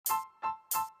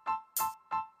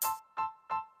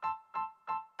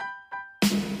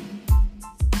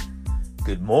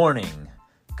good morning,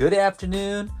 good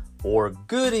afternoon, or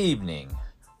good evening.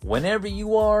 Whenever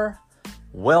you are,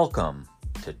 welcome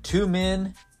to Two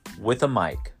Men with a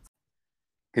Mic.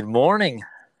 Good morning.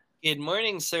 Good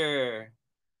morning, sir.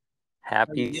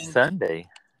 Happy Sunday.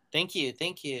 Thank you.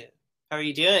 How are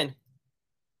you doing?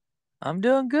 I'm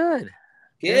doing good.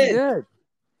 Good. Doing good.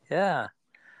 Yeah.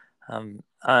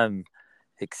 I'm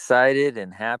excited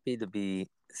and happy to be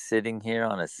sitting here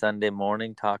on a Sunday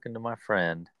morning talking to my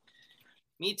friend.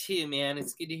 Me too, man.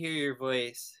 It's good to hear your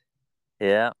voice.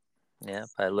 Yeah.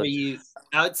 Are you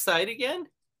outside again?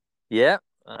 Yeah.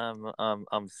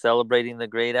 I'm celebrating the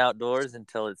great outdoors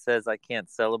until it says I can't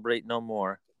celebrate no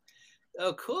more.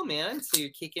 Oh, cool, man. So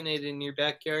you're kicking it in your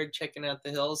backyard, checking out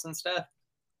the hills and stuff?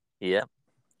 Yep.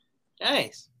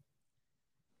 Nice.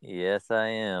 Yes, I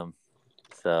am.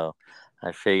 So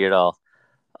I figured I'll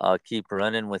keep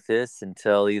running with this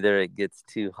until either it gets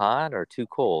too hot or too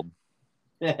cold.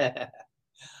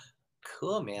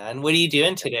 Cool, man. What are you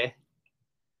doing today?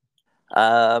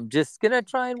 I'm just gonna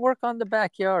try and work on the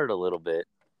backyard a little bit.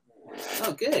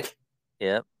 Oh, good.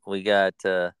 Yep. We got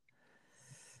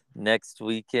next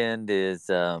weekend is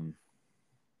oh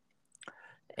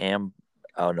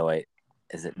no, wait.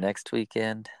 Is it next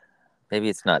weekend? Maybe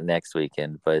it's not next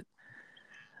weekend, but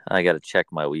I got to check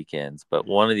my weekends. But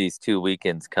one of these 2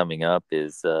 weekends coming up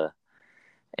is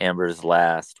Amber's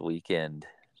last weekend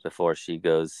before she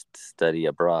goes to study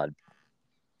abroad.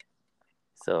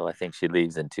 So I think she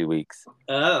leaves in 2 weeks.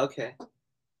 Oh, okay.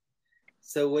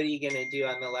 So what are you going to do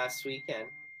on the last weekend?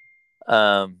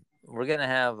 We're going to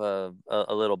have a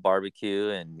little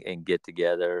barbecue and get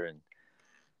together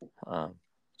and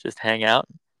just hang out,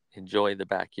 enjoy the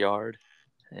backyard,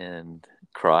 and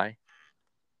cry.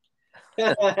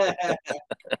 Well,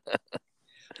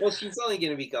 she's only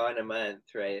going to be gone a month,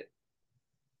 right?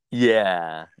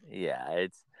 Yeah.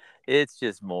 It's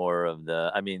just more of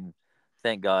the. I mean,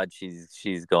 thank God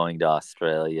she's going to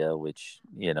Australia, which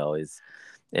is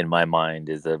in my mind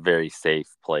is a very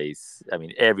safe place. I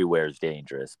mean, everywhere is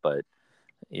dangerous, but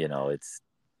it's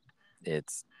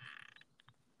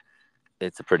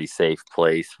a pretty safe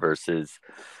place versus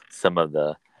some of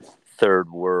the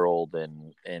third world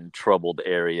and troubled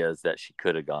areas that she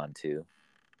could have gone to.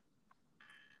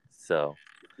 So,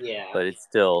 yeah, but it's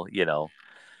still, you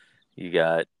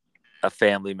got a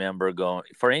family member going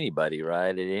for anybody,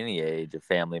 right? At any age, a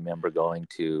family member going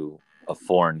to a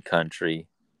foreign country,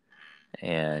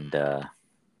 and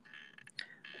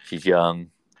she's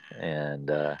young,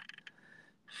 and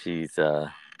she's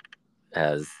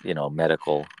has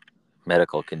medical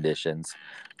conditions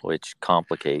which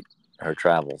complicate her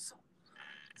travels.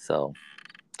 So,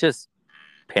 just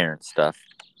parent stuff.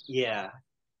 Yeah.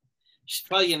 She's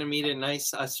probably going to meet a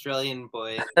nice Australian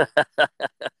boy.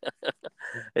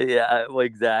 Yeah, well,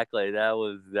 exactly. That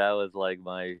was like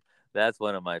that's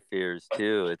one of my fears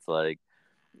too. It's like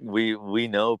we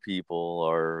know people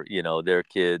or their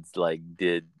kids like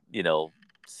did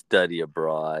study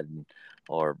abroad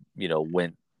or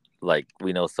went, like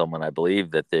we know someone, I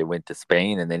believe, that they went to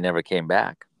Spain and they never came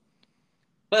back.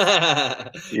 So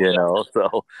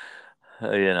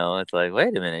it's like,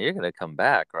 wait a minute, you're gonna come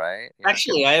back, right?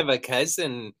 Actually, I have a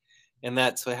cousin, and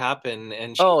that's what happened.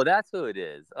 And oh, that's who it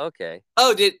is. Okay.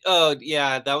 Oh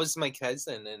yeah, that was my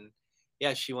cousin, and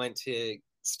yeah, she went to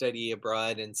study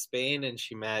abroad in Spain, and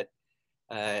she met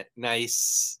a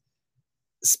nice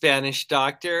Spanish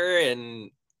doctor and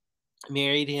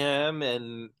married him,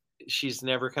 and she's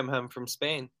never come home from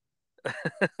Spain.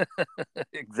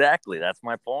 Exactly, that's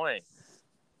my point.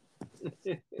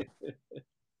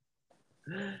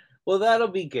 Well, that'll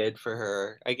be good for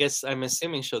her. I guess I'm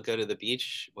assuming she'll go to the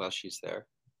beach while she's there.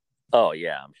 Oh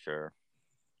yeah, I'm sure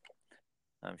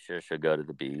she'll go to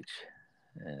the beach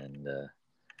and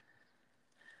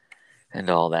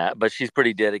all that. But she's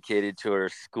pretty dedicated to her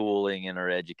schooling and her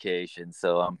education,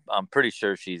 so I'm pretty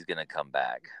sure she's gonna come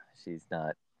back. She's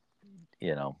not,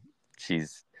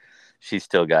 she's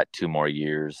still got 2 more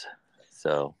years.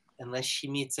 So unless she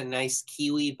meets a nice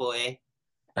Kiwi boy.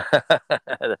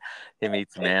 He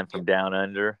meets a man from down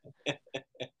under.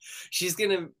 She's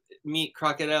gonna meet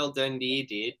Crocodile Dundee,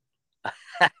 dude.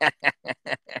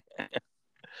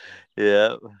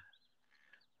 Yeah,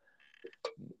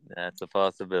 that's a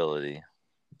possibility.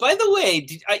 By the way,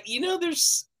 I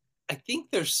think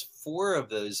there's 4 of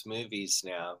those movies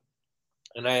now,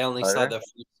 and I only saw the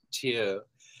first 2.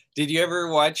 Did you ever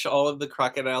watch all of the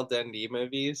Crocodile Dundee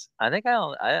movies? I think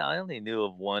I only knew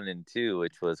of 1 and 2,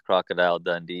 which was Crocodile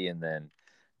Dundee and then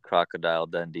Crocodile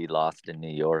Dundee Lost in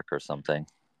New York or something.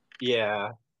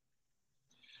 Yeah.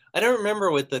 I don't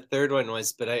remember what the third one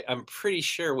was, but I'm pretty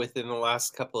sure within the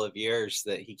last couple of years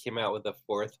that he came out with a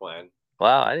 4th one.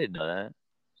 Wow, I didn't know that.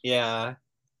 Yeah.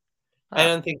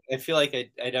 Huh. I feel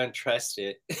like I don't trust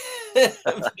it.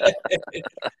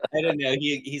 I don't know.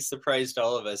 He surprised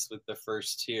all of us with the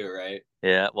first two, right?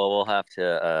 Yeah, well, we'll have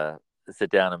to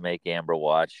sit down and make Amber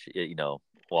watch,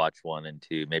 watch 1 and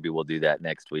 2. Maybe we'll do that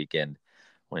next weekend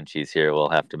when she's here. We'll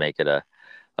have to make it a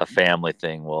family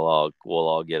thing. We'll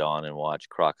all get on and watch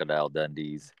Crocodile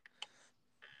Dundee's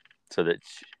so that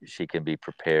she can be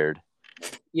prepared.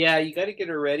 Yeah, you got to get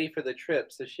her ready for the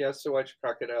trip, so she has to watch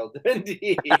Crocodile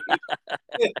Dundee.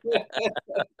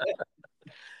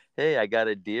 Hey, I got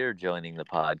a deer joining the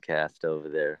podcast over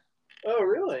there. Oh,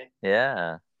 really?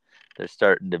 Yeah, they're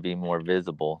starting to be more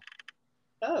visible.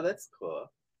 Oh, that's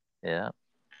cool. Yeah.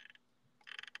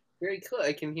 Very cool.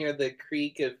 I can hear the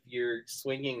creak of your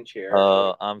swinging chair.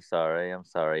 Oh, I'm sorry. I'm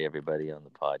sorry, everybody on the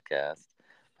podcast.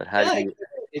 But how do you?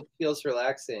 It feels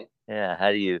relaxing. Yeah,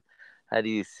 how do you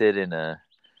sit in a?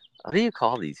 What do you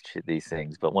call these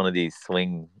things? But one of these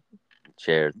swing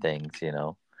chair things,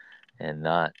 and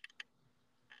not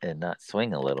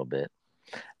swing a little bit.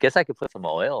 Guess I could put some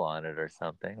oil on it or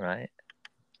something, right?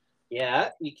 Yeah,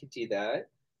 you could do that.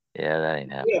 Yeah, that ain't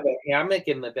We happening. have a hammock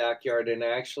in the backyard and I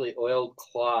actually oiled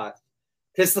cloth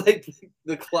because like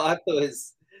the cloth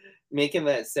was making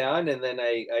that sound, and then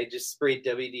I just sprayed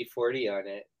WD-40 on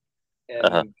it,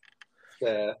 Uh-huh.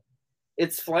 and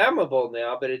it's flammable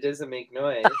now, but it doesn't make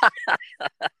noise.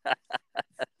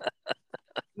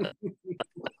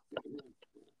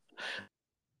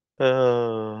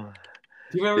 Oh,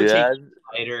 Do you remember yeah, taking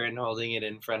a lighter and holding it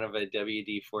in front of a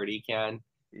WD-40 can and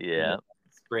yeah,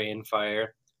 spraying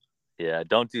fire? yeah.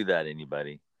 Don't do that,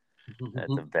 anybody.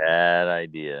 That's a bad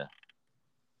idea.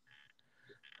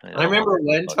 I remember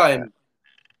one time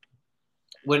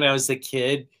when I was a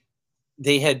kid,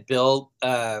 they had built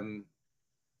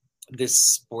this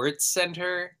sports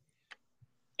center,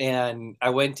 and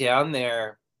I went down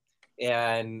there,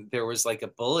 and there was like a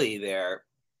bully there,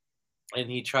 and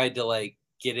he tried to like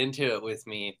get into it with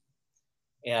me,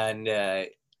 and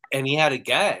he had a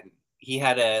gun. He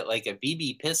had a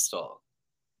BB pistol,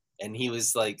 and he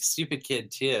was like stupid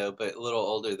kid too, but a little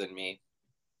older than me,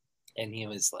 and he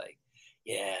was like,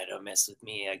 "Yeah, don't mess with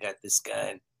me. I got this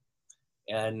gun."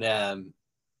 And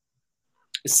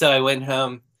so I went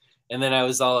home, and then I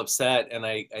was all upset, and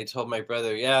I told my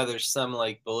brother, "Yeah, there's some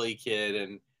like bully kid,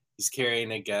 and he's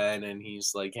carrying a gun, and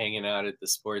he's like hanging out at the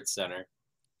sports center."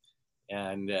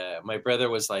 And my brother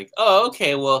was like, "Oh,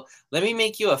 okay, well, let me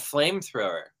make you a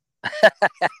flamethrower."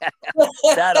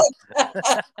 that'll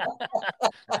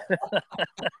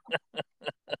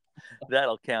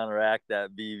that'll counteract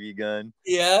that BB gun.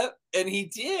 Yeah, and he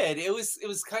did. It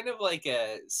was kind of like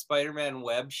a Spider-Man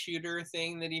web shooter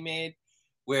thing that he made,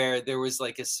 where there was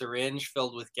like a syringe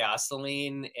filled with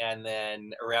gasoline, and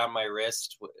then around my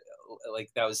wrist, like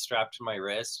that was strapped to my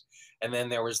wrist, and then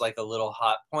there was like a little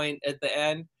hot point at the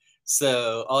end.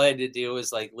 So all I had to do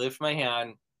was like lift my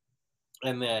hand,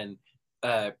 and then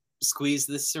squeeze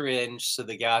the syringe so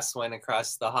the gas went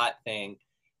across the hot thing,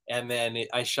 and then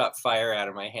I shot fire out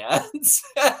of my hands.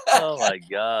 Oh my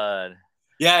god!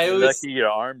 Yeah, it You're was. lucky your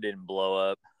arm didn't blow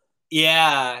up.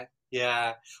 Yeah,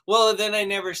 yeah. Well, then I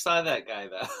never saw that guy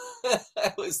though.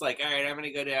 I was like, all right, I'm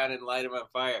gonna go down and light him on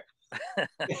fire. And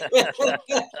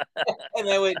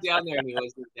I went down there and he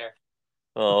wasn't there.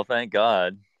 Oh, thank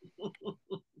God.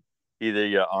 Either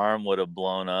your arm would have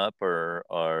blown up, or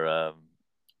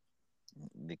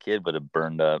the kid would have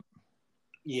burned up.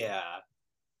 Yeah.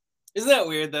 Isn't that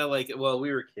weird though? Like, well,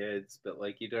 we were kids, but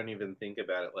like you don't even think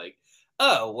about it like,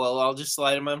 oh, well, I'll just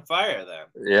light him on fire then.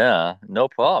 Yeah, no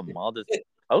problem. I'll just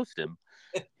toast him.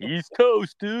 He's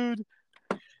toast, dude.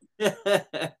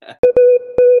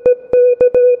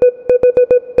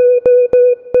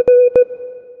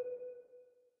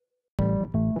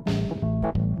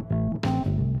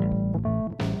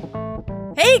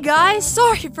 Hey guys,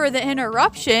 sorry for the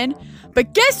interruption,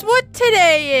 but guess what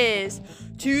today is?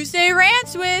 Tuesday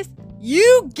Rants with,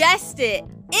 you guessed it,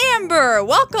 Amber.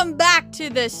 Welcome back to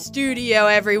the studio,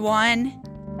 everyone.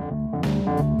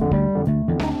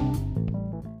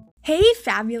 Hey,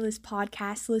 fabulous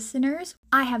podcast listeners.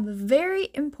 I have a very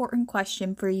important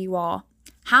question for you all.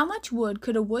 How much wood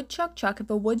could a woodchuck chuck if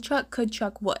a woodchuck could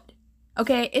chuck wood?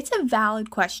 Okay, it's a valid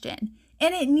question,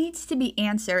 and it needs to be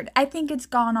answered. I think it's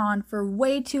gone on for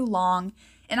way too long,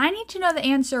 and I need to know the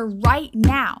answer right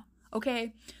now,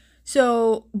 okay?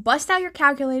 So bust out your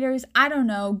calculators, I don't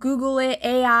know, Google it,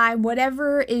 AI,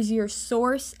 whatever is your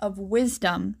source of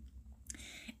wisdom.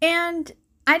 And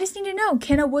I just need to know,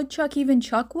 can a woodchuck even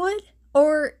chuck wood?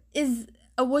 Or is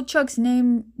a woodchuck's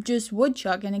name just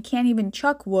woodchuck and it can't even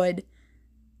chuck wood?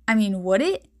 I mean, would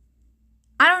it?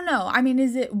 I don't know. I mean,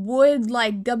 is it wood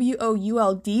like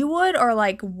WOULD wood, or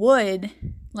like wood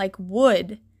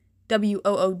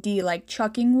WOOD, like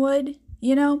chucking wood,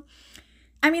 you know?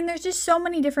 I mean, there's just so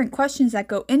many different questions that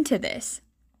go into this.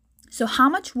 So how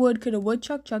much wood could a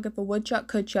woodchuck chuck if a woodchuck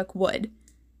could chuck wood?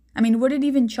 I mean, would it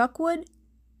even chuck wood?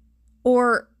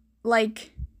 Or,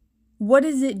 like, what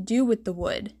does it do with the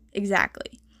wood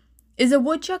exactly? Is a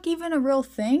woodchuck even a real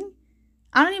thing?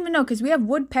 I don't even know, because we have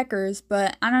woodpeckers,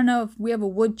 but I don't know if we have a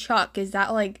woodchuck. Is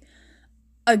that like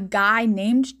a guy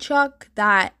named Chuck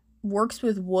that works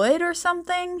with wood or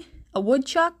something? A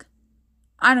woodchuck?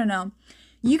 I don't know.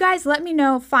 You guys let me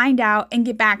know, find out, and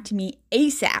get back to me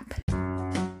ASAP.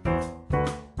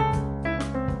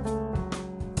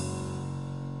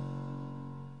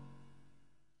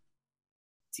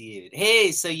 Dude,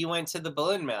 hey, so you went to the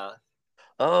Bull and Mouth?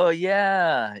 Oh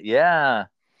yeah.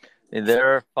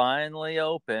 They're finally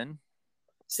open.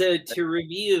 So to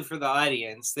review for the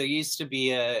audience, there used to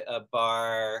be a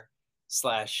bar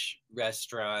 /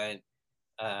 restaurant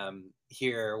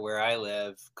here where I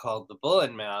live called the Bull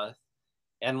and Mouth.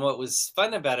 And what was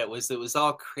fun about it was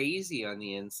all crazy on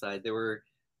the inside. There were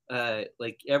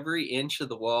like every inch of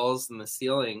the walls and the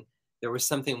ceiling, there was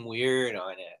something weird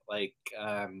on it. Like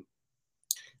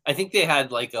I think they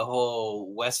had like a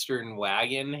whole Western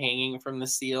wagon hanging from the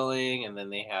ceiling, and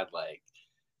then they had like,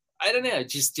 I don't know,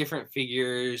 just different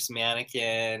figures,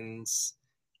 mannequins,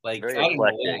 like Very I don't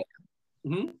eclectic.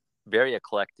 know. Mm-hmm. Very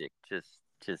eclectic. Just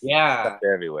Yeah. stuff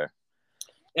everywhere.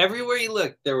 Everywhere you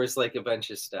looked, there was like a bunch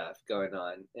of stuff going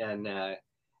on, and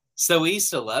so we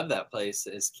used to love that place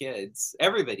as kids.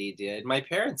 Everybody did. My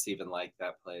parents even liked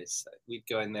that place. We'd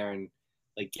go in there and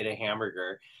like get a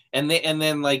hamburger, and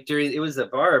then like it was a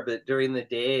bar, but during the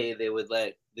day they would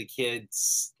let the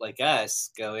kids like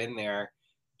us go in there,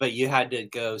 but you had to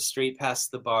go straight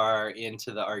past the bar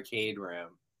into the arcade room.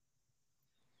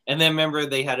 And then remember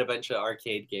they had a bunch of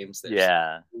arcade games there.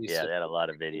 Yeah, they had a lot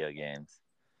of video games.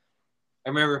 I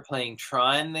remember playing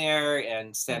Tron there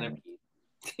and Centipede.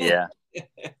 Yeah.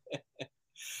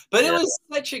 But it was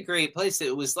such a great place.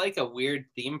 It was like a weird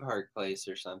theme park place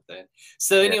or something.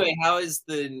 So anyway, how is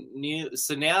the new?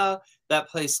 So now that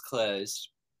place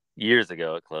closed. Years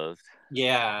ago it closed.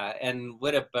 Yeah, and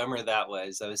what a bummer that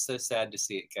was. I was so sad to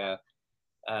see it go.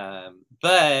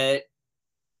 But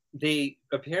they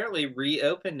apparently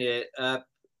reopened it up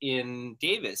in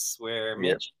Davis where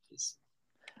Mitch is.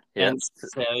 And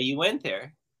so you went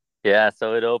there. Yeah,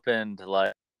 so it opened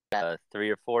like 3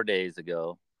 or 4 days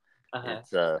ago. It's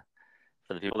for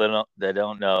the people that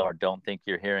don't know or don't think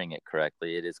you're hearing it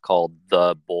correctly, it is called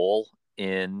the Bull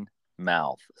in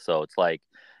Mouth. So it's like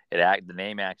the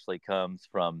name actually comes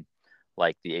from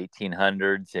like the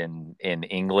 1800s in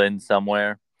England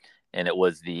somewhere, and it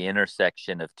was the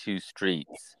intersection of two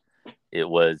streets. It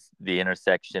was the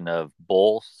intersection of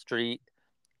Bull Street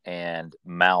and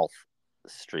Mouth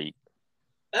Street.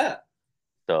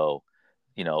 So,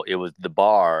 it was the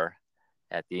bar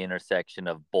at the intersection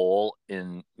of Bull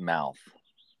and Mouth.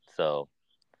 So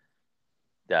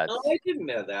that's. Oh, I didn't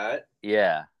know that.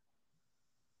 Yeah.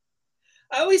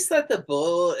 I always thought the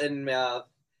Bull and Mouth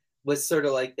was sort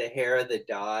of like the hair of the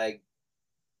dog.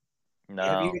 No.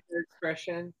 Have you heard the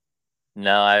expression?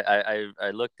 No,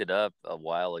 I looked it up a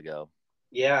while ago.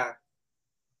 Yeah.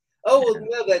 Oh, well,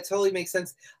 no, that totally makes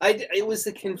sense. It was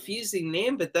a confusing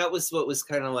name, but that was what was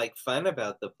kind of like fun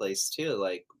about the place too.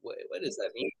 Like, what does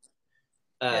that mean?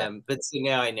 But so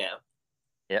now I know.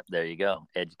 Yep, there you go.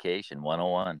 Education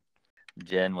 101.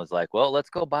 Jen was like, well, let's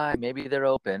go by. Maybe they're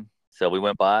open. So we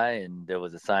went by, and there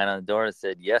was a sign on the door that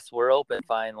said, yes, we're open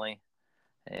finally.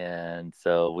 And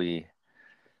so we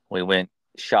went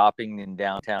shopping in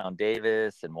downtown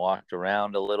Davis and walked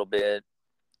around a little bit.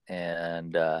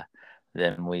 And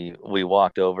then we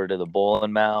walked over to the Bull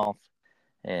and Mouth,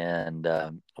 and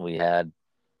we had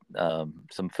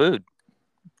some food.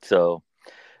 So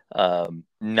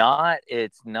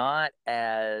it's not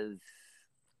as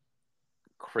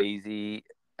crazy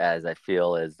as I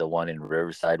feel as the one in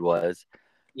Riverside was.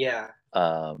 Yeah.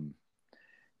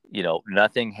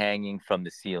 Nothing hanging from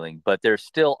the ceiling, but there's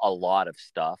still a lot of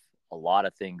stuff, a lot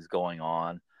of things going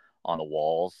on the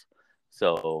walls.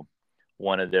 So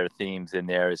one of their themes in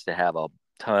there is to have a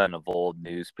ton of old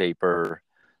newspaper,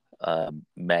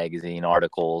 magazine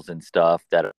articles and stuff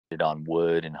that are put on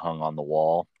wood and hung on the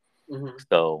wall. Mm-hmm.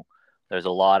 So there's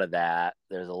a lot of that.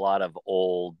 There's a lot of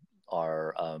old,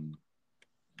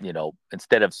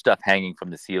 instead of stuff hanging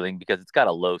from the ceiling, because it's got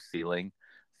a low ceiling.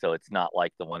 So it's not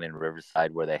like the one in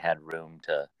Riverside where they had room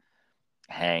to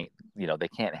hang. They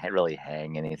can't really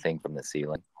hang anything from the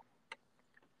ceiling.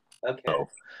 Okay. So,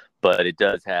 but it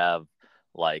does have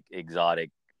like exotic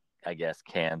I guess,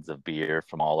 cans of beer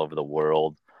from all over the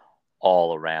world,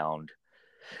 all around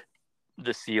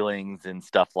the ceilings and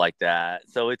stuff like that.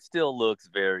 So it still looks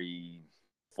very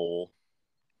full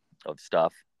of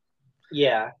stuff.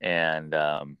 Yeah. And,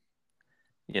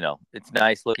 it's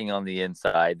nice looking on the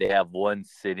inside. They have one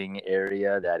sitting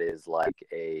area that is like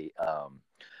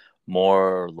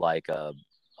more like a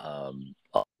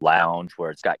lounge where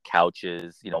it's got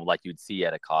couches, like you'd see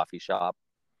at a coffee shop.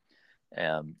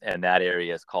 And that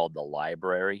area is called the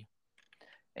library.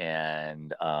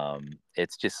 And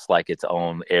it's just like its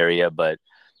own area, but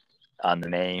on the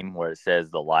name where it says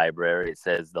the library, it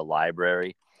says the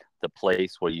library, the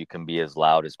place where you can be as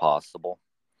loud as possible.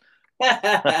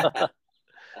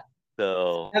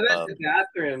 So how about the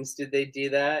bathrooms? Did they do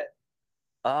that?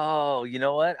 Oh, you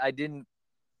know what? I didn't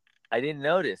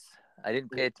notice. I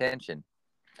didn't pay attention,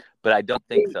 but I don't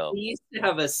think so. We used to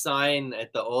have a sign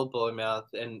at the old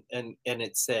Bournemouth, and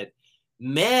it said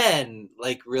 "men"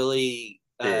 like really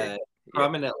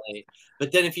prominently.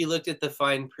 But then if you looked at the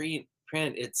fine print,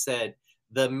 it said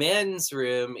the men's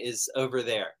room is over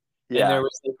there. Yeah. And there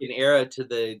was like an arrow to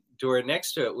the door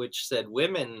next to it which said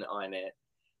women on it.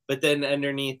 But then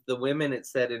underneath the women, it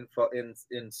said in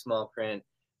small print,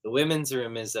 the women's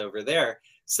room is over there.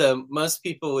 So most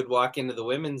people would walk into the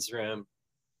women's room.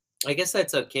 I guess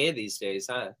that's okay these days,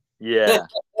 huh? Yeah.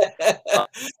 Not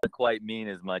quite mean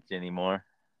as much anymore.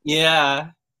 Yeah.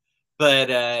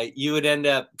 But you would end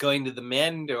up going to the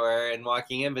men door and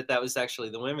walking in, but that was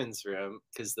actually the women's room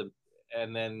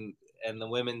and the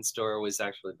women's door was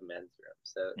actually the men's room.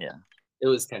 So yeah, it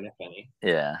was kind of funny.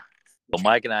 Yeah. Well,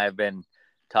 Mike and I have been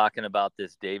talking about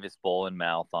this Davis Bowl and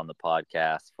Mouth on the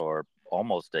podcast for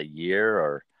almost a year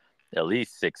or at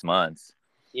least 6 months.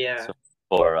 Yeah. So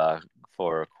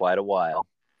for quite a while.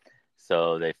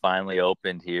 So they finally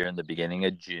opened here in the beginning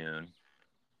of June.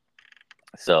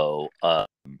 So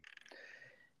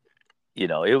it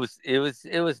was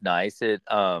nice. It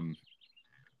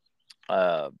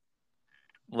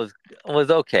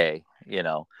was okay. It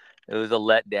was a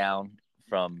letdown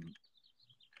from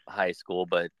high school,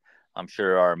 but I'm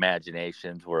sure our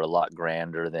imaginations were a lot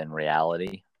grander than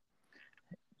reality.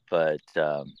 But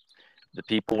the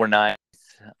people were nice.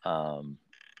 I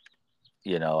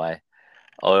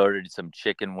ordered some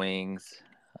chicken wings.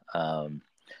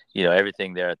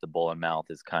 Everything there at the Bowl and Mouth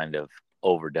is kind of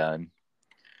overdone.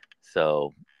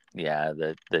 So, yeah,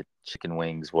 the chicken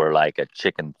wings were like a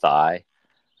chicken thigh.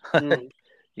 It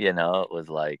was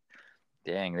like,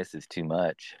 dang, this is too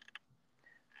much.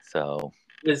 So,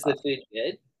 was the food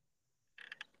good?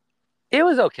 It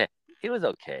was okay.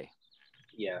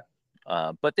 Yeah.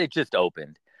 But they just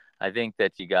opened. I think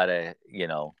that you gotta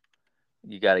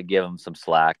give them some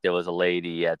slack. There was a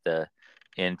lady at the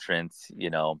entrance.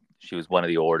 She was one of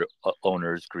the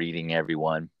owners greeting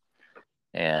everyone,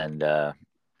 and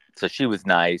so she was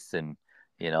nice and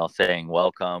saying,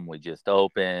 "Welcome. We just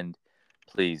opened.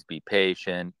 Please be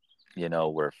patient.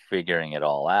 We're figuring it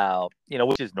all out.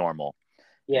 Which is normal.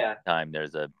 Yeah. Time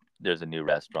there's a new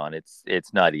restaurant.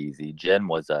 It's not easy. Jen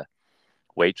was a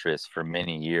waitress for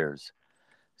many years,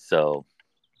 so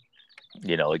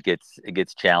it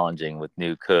gets challenging with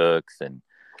new cooks and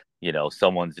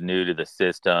someone's new to the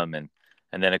system and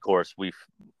then of course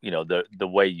the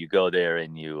way you go there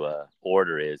and you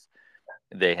order is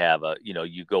they have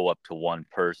you go up to one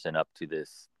person up to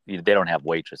this. They don't have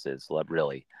waitresses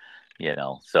really,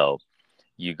 so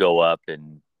you go up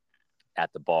and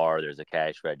at the bar there's a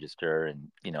cash register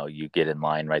and you get in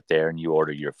line right there and you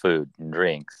order your food and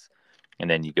drinks and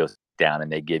then you go down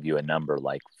and they give you a number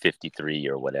like 53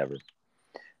 or whatever,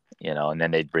 and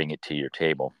then they'd bring it to your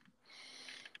table.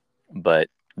 But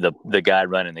the guy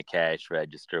running the cash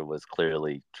register was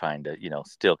clearly trying to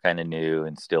still kind of new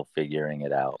and still figuring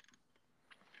it out.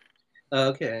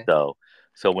 Okay.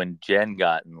 So when Jen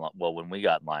when we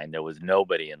got in line, there was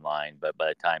nobody in line, but by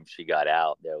the time she got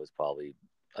out, there was probably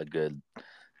a good,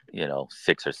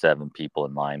 6 or 7 people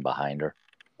in line behind her.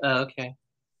 Oh, okay.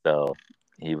 So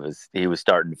he was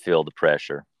starting to feel the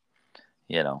pressure,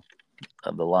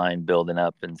 of the line building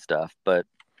up and stuff. But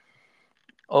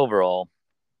overall,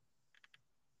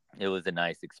 it was a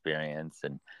nice experience,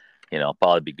 and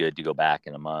probably be good to go back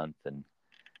in a month and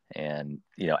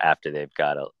after they've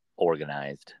got it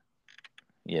organized,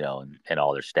 and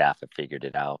all their staff have figured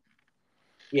it out.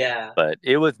 Yeah. But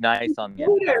it was nice on the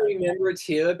what I remember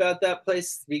too about that place,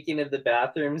 speaking of the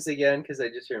bathrooms again, because I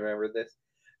just remembered this.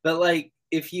 But like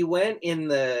if you went in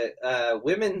the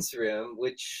women's room,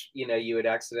 which you would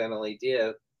accidentally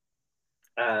do,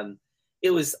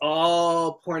 it was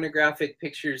all pornographic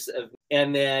pictures of,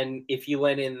 and then if you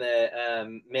went in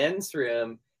the men's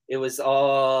room, it was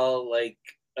all like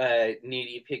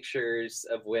nudie pictures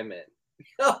of women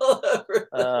all over.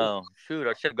 Oh shoot!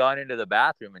 I should have gone into the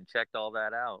bathroom and checked all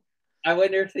that out. I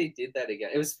wonder if they did that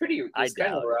again. It was I kind of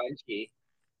doubt raunchy,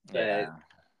 but Yeah.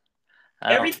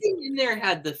 everything in there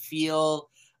had the feel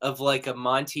of like a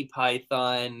Monty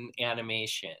Python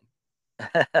animation.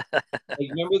 Like,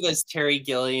 remember those Terry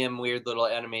Gilliam weird little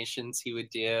animations he would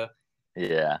do?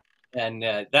 Yeah. And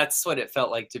that's what it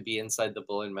felt like to be inside the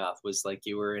Bull and Mouth, was like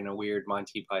you were in a weird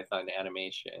Monty Python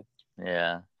animation.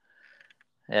 Yeah.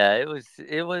 Yeah, it was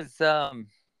I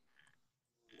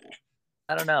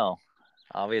don't know.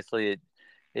 Obviously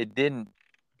it didn't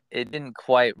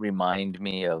quite remind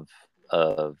me of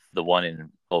the one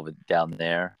in over down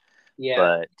there.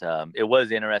 Yeah. But it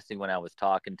was interesting when I was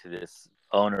talking to this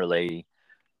owner lady.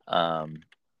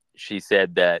 She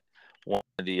said that one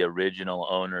of the original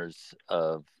owners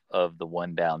of the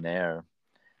one down there,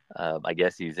 I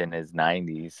guess he's in his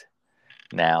 90s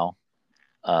now,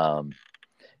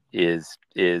 is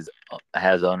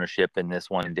has ownership in this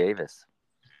one in Davis.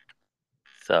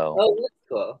 So Oh, that's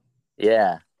cool.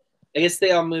 yeah, I guess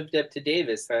they all moved up to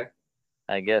Davis, huh?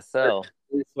 I guess so.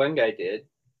 This one guy did.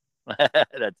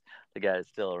 That's the guy that's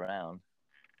still around.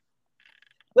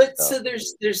 But so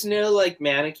there's no like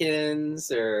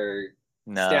mannequins or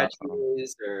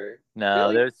statues or no.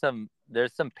 Really?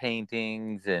 There's some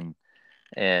paintings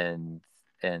and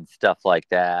stuff like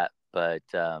that, but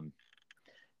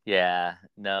yeah,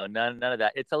 no, none of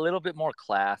that. It's a little bit more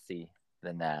classy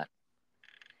than that,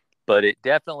 but it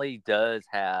definitely does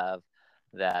have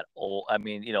that old. I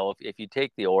mean, you know, if you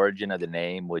take the origin of the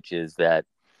name, which is that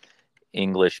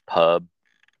English pub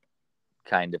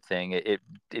kind of thing, it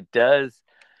does,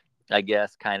 I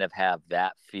guess, kind of have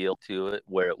that feel to it,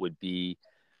 where it would be.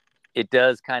 It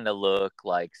does kind of look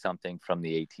like something from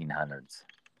the 1800s,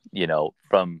 you know,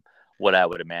 from what I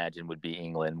would imagine would be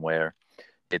England, where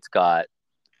it's got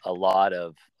a lot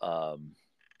of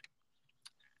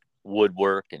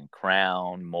woodwork and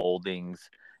crown moldings,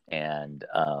 and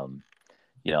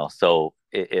you know, so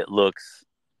it looks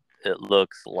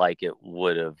like it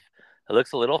would have. It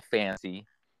looks a little fancy,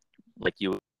 like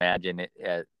you would imagine it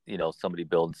at, you know, somebody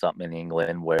building something in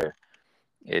England, where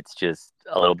it's just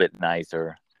a little bit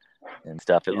nicer and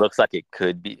stuff. It looks like it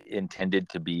could be intended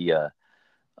to be a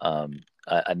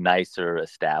nicer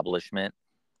establishment.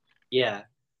 Yeah.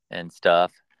 And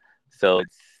stuff. So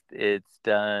it's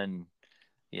done,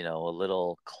 you know, a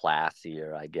little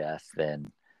classier, I guess,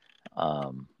 than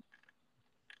the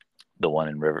one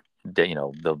in River, you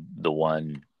know, the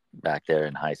one back there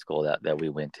in high school that we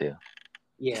went to.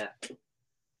 Yeah.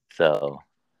 So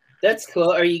that's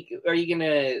cool. Are you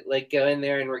gonna like go in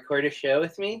there and record a show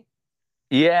with me?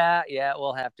 Yeah,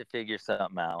 we'll have to figure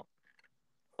something out.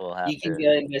 You can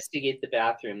go investigate the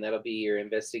bathroom. That'll be your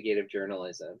investigative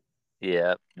journalism.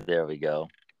 Yeah, there we go.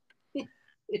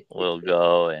 We'll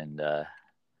go and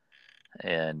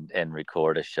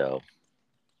record a show.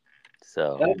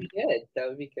 So that would be good. That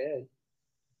would be good.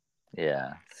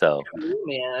 Yeah. So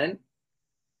man,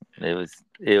 it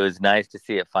was nice to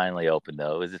see it finally open,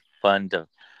 though. It was fun to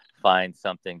find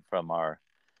something from our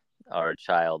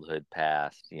childhood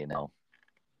past, you know.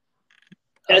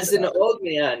 As an old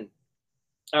man,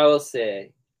 I will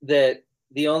say that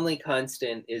the only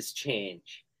constant is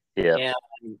change. Yeah.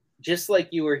 And just like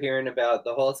you were hearing about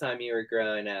the whole time you were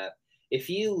growing up, if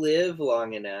you live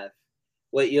long enough,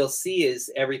 what you'll see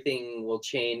is everything will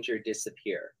change or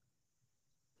disappear.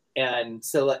 And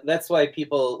so that's why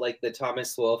people like the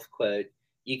Thomas Wolfe quote,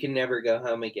 "You can never go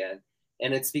home again."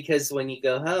 And it's because when you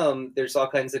go home, there's all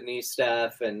kinds of new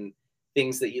stuff, and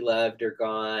things that you loved are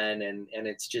gone, and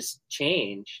it's just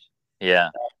changed. Yeah.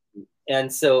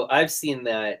 And so I've seen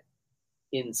that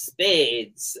in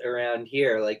spades around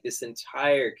here. Like, this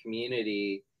entire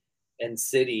community and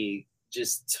city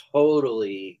just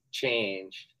totally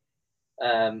changed.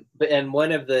 And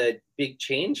one of the big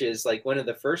changes, like one of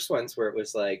the first ones where it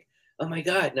was like, oh my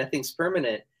God, nothing's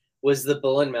permanent, was the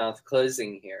Bull and Mouth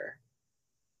closing here.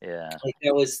 Yeah. Like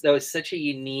that was such a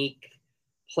unique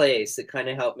place. It kind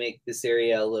of helped make this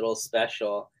area a little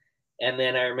special. And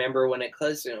then I remember when it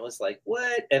closed and it was like,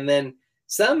 what? And then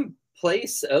some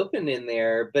place opened in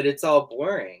there, but it's all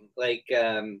boring. Like,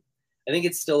 I think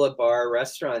it's still a bar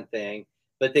restaurant thing,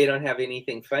 but they don't have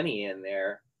anything funny in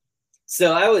there.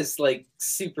 So I was like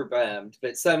super bummed,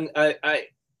 but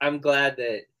I'm glad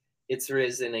that it's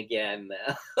risen again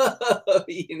now.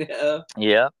 You know?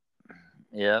 Yep.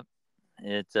 It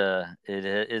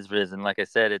is risen. Like I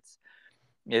said,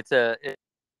 it's a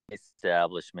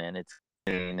establishment. It's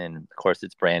clean, and of course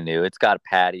it's brand new. It's got a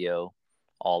patio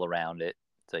all around it,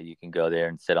 so you can go there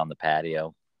and sit on the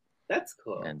patio. That's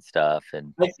cool. And stuff.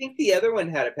 And I think the other one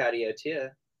had a patio too.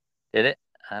 Did it?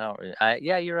 I don't.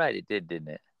 Yeah, you're right. It did, didn't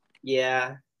it?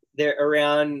 Yeah, there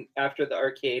around after the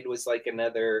arcade was like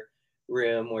another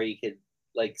room where you could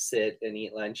like sit and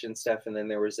eat lunch and stuff, and then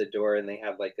there was a door, and they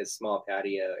have like a small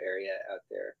patio area out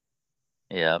there.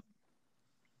 Yep.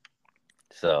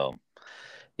 So,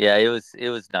 yeah, it was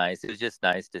nice. It was just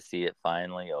nice to see it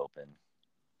finally open.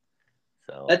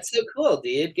 So That's so cool,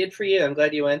 dude. Good for you. I'm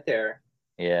glad you went there.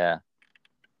 yeah,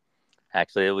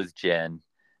 actually, it was Jen.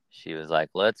 She was like,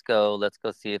 let's go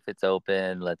see if it's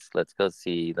open. Let's go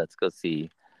see.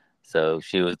 So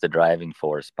she was the driving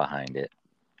force behind it.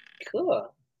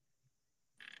 Cool.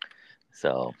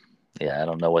 So yeah, I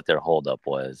don't know what their holdup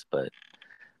was, but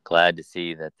glad to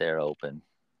see that they're open.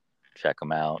 Check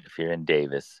them out if you're in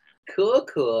Davis.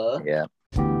 Cool. Yeah.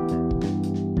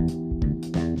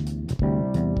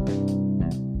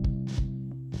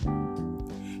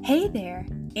 Hey there,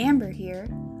 Amber here.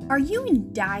 Are you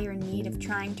in dire need of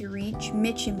trying to reach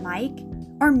Mitch and Mike?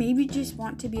 Or maybe just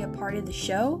want to be a part of the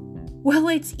show? Well,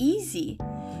 it's easy.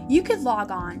 You could log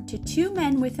on to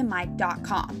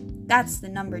twomenwithamic.com, that's the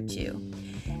number 2,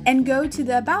 and go to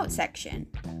the About section,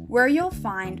 where you'll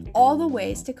find all the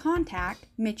ways to contact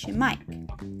Mitch and Mike.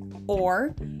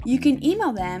 Or you can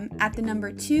email them at the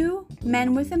number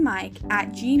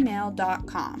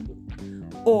 2menwithamic@gmail.com.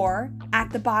 Or at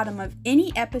the bottom of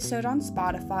any episode on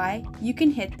Spotify, you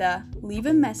can hit the leave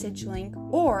a message link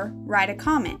or write a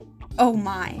comment. Oh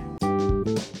my.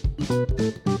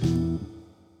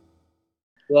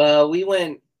 Well, we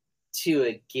went to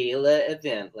a gala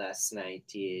event last night,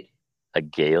 dude. A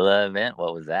gala event?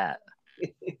 What was that?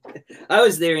 I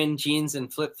was there in jeans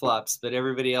and flip-flops, but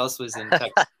everybody else was in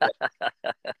tuxedo.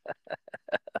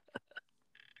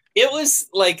 It was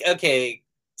like, okay,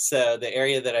 so the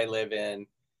area that I live in,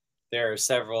 there are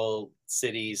several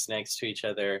cities next to each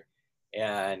other,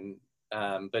 and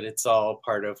but it's all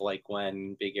part of like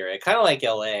one big area, kind of like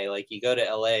LA. Like you go to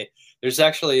LA, there's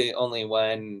actually only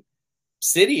one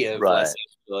city of Los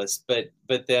Angeles, but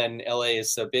then LA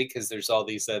is so big because there's all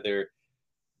these other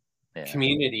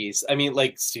communities. I mean,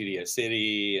 like Studio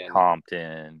City and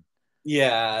Compton.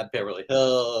 Yeah, Beverly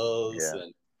Hills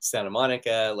and Santa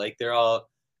Monica. Like they're all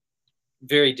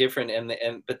very different,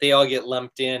 and but they all get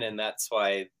lumped in, and that's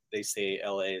why they say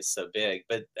LA is so big.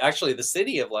 But actually, the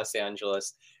city of Los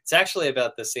Angeles, it's actually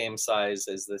about the same size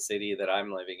as the city that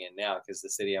I'm living in now, because the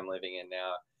city I'm living in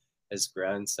now has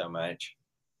grown so much.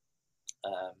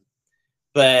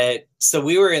 But so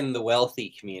we were in the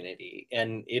wealthy community,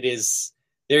 and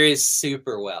there is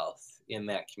super wealth in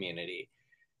that community.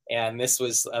 And this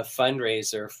was a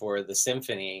fundraiser for the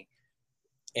symphony.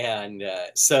 And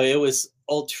so it was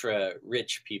ultra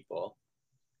rich people.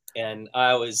 And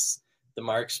I was the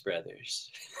Marx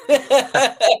Brothers.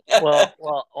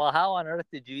 well, how on earth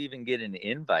did you even get an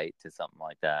invite to something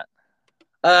like that?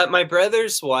 My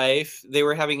brother's wife, they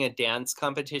were having a dance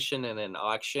competition and an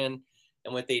auction.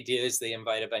 And what they do is they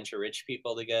invite a bunch of rich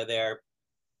people to go there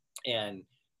and,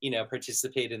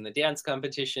 participate in the dance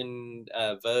competition,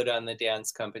 vote on the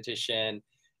dance competition,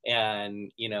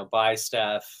 and, buy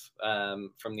stuff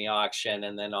from the auction.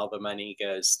 And then all the money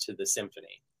goes to the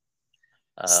symphony.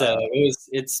 So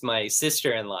it's my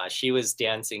sister-in-law. She was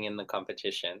dancing in the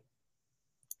competition.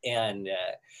 And,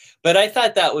 but I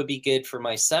thought that would be good for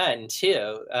my son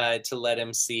too, to let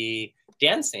him see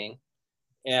dancing.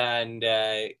 And,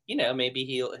 maybe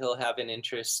he'll have an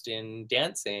interest in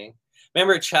dancing.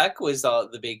 Remember Chuck was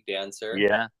the big dancer.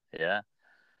 Yeah.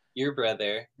 Your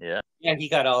brother. Yeah. Yeah, he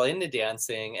got all into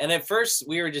dancing. And at first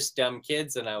we were just dumb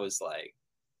kids. And I was like,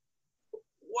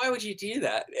 why would you do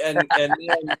that? And then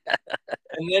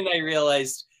I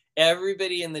realized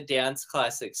everybody in the dance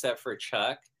class except for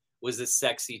Chuck was a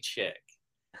sexy chick.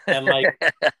 And like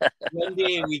one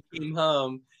day we came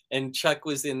home and Chuck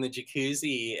was in the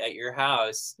jacuzzi at your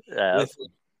house with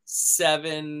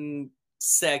 7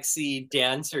 sexy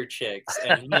dancer chicks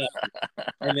and him.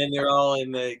 And then they're all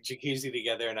in the jacuzzi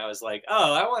together. And I was like,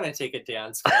 oh, I want to take a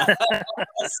dance class.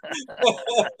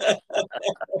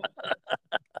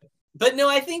 But no,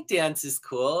 I think dance is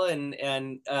cool. And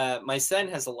my son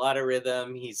has a lot of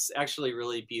rhythm. He's actually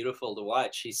really beautiful to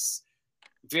watch. He's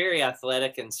very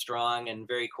athletic and strong and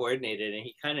very coordinated. And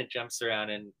he kind of jumps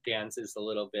around and dances a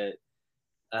little bit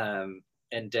and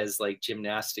does like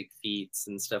gymnastic feats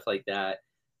and stuff like that.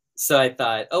 So I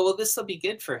thought, oh, well, this will be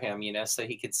good for him, so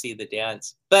he could see the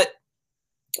dance. But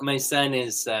my son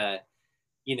is,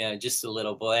 just a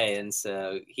little boy. And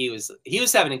so he was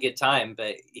having a good time,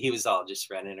 but he was all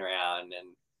just running around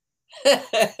and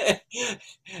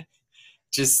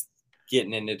just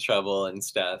getting into trouble and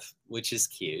stuff, which is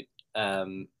cute.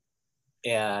 So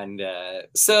it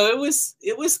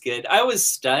was good. I was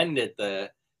stunned at the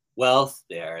wealth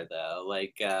there, though.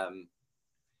 Like, a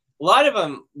lot of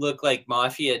them look like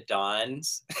mafia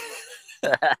dons.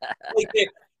 Like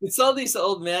it's all these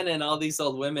old men and all these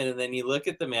old women, and then you look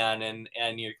at the man, and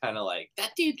you're kind of like,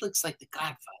 that dude looks like the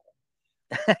Godfather.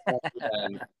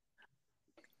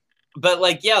 But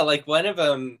like, yeah, like one of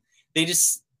them,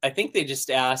 I think they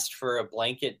just asked for a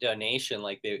blanket donation.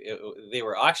 Like they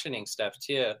were auctioning stuff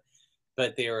too,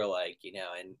 but they were like,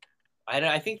 and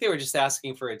I think they were just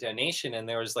asking for a donation, and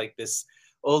there was like this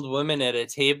old woman at a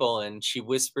table, and she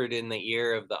whispered in the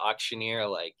ear of the auctioneer,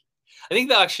 like, I think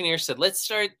the auctioneer said, let's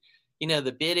start,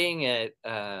 the bidding at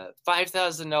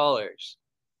 $5,000.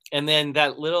 And then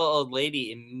that little old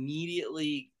lady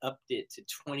immediately upped it to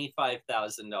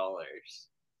 $25,000.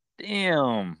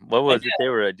 Damn. What was it they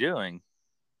were doing?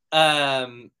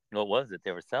 What was it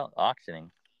they were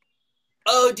auctioning?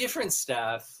 Oh, different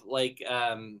stuff. Like,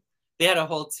 they had a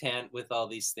whole tent with all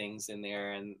these things in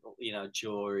there, and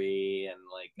jewelry, and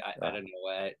like I don't know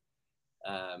what.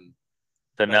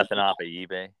 So nothing off of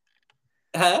eBay?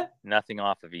 Huh? Nothing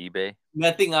off of eBay?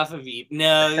 Nothing off of eBay.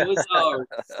 No, it was all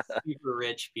super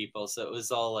rich people, so it was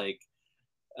all like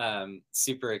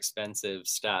super expensive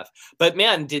stuff. But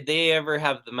man, did they ever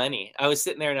have the money? I was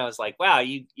sitting there and I was like, wow,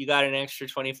 you got an extra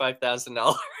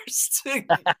 $25,000 to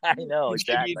I know,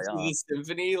 exactly. To the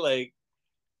symphony? Like,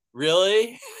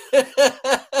 really?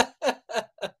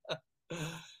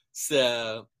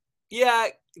 So yeah,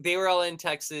 they were all in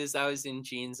Texas. I was in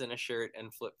jeans and a shirt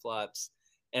and flip-flops,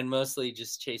 and mostly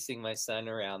just chasing my son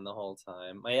around the whole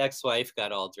time. My ex-wife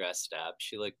got all dressed up.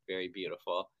 She looked very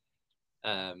beautiful.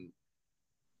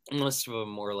 Most of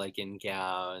them were like in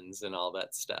gowns and all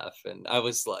that stuff. And I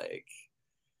was like,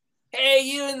 hey,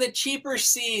 you in the cheaper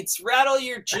seats, rattle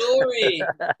your jewelry.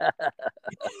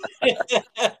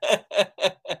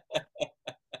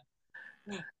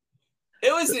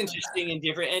 It was interesting and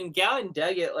different. And Gowan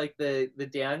dug it, like the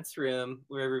dance room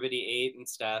where everybody ate and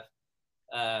stuff.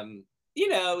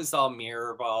 It was all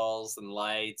mirror balls and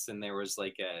lights, and there was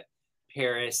like a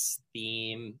Paris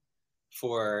theme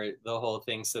for the whole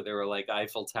thing. So there were like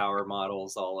Eiffel Tower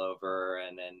models all over,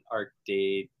 and then Arc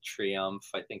de Triomphe,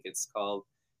 I think it's called,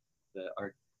 the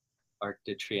Arc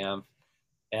de Triomphe.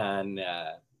 And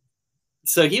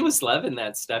so he was loving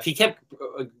that stuff. He kept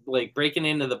like breaking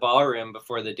into the ballroom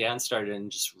before the dance started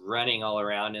and just running all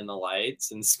around in the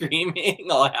lights and screaming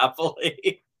all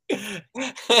happily.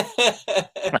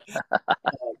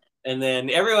 And then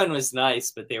everyone was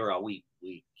nice, but they were all, we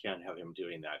can't have him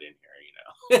doing that in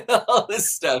here, all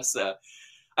this stuff. So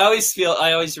I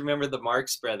always remember the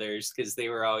Marx Brothers, because they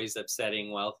were always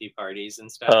upsetting wealthy parties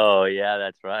and stuff. Oh yeah,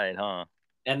 that's right, huh?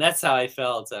 And that's how I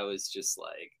felt. I was just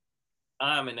like,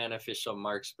 I'm an unofficial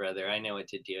Marx Brother. I know what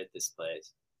to do at this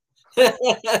place.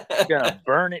 Gonna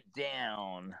burn it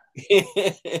down.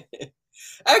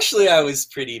 Actually, I was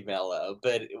pretty mellow,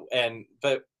 but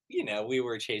we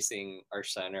were chasing our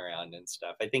son around and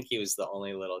stuff. I think he was the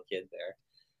only little kid there.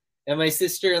 And my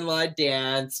sister-in-law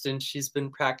danced, and she's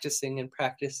been practicing and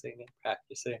practicing and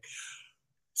practicing.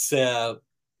 So,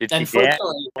 did she dance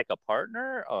like a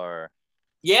partner, or?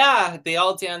 Yeah, they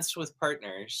all danced with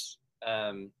partners.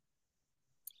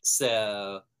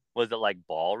 So, was it like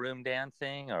ballroom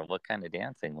dancing, or what kind of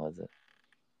dancing was it?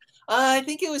 I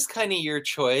think it was kind of your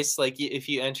choice. Like, if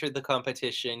you entered the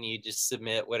competition, you just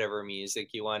submit whatever music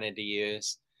you wanted to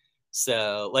use.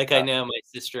 So, like, I know my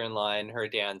sister-in-law and her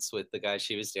dance with the guy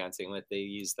she was dancing with, they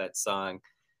used that song.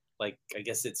 Like, I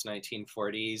guess it's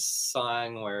 1940s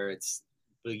song where it's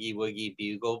Boogie Woogie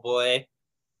Bugle Boy.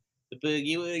 The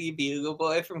Boogie Woogie Bugle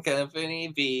Boy from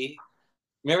Company B.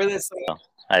 Remember this song?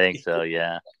 I think so,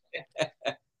 yeah.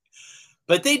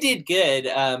 But they did good.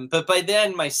 But by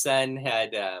then, my son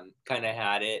had kind of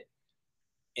had it.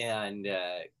 And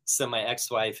so my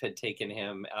ex-wife had taken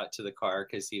him out to the car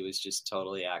because he was just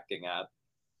totally acting up.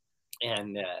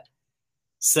 And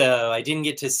so I didn't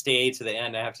get to stay to the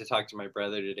end. I have to talk to my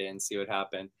brother today and see what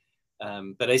happened.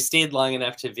 But I stayed long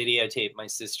enough to videotape my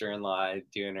sister-in-law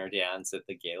doing her dance at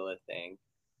the gala thing.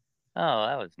 Oh,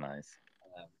 that was nice.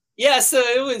 Yeah, so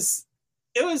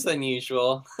it was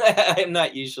unusual. I'm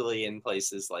not usually in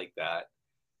places like that.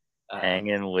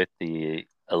 Hanging with the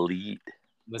elite.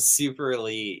 The super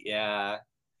elite, yeah.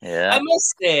 Yeah. I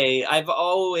must say, I've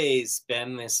always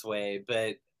been this way,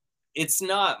 but it's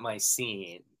not my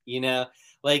scene,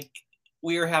 Like,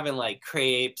 we were having like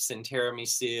crepes and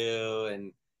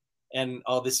tiramisu and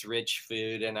all this rich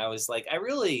food, and I was like,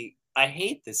 I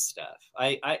hate this stuff.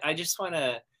 I just want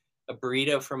a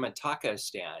burrito from a taco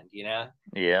stand, Yeah.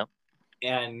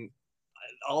 And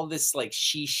all this like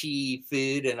shishi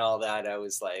food and all that, I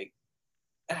was like,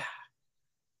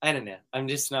 I don't know. I'm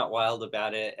just not wild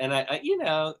about it. And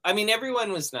I mean,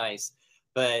 everyone was nice,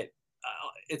 but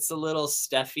it's a little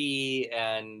stuffy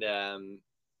and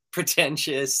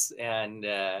pretentious, and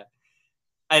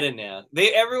I don't know.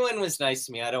 Everyone was nice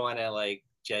to me. I don't want to like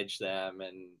judge them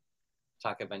and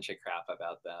talk a bunch of crap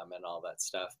about them and all that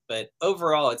stuff. But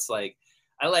overall, it's like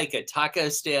I like a taco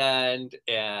stand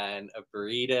and a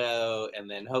burrito,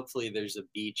 and then hopefully there's a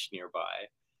beach nearby.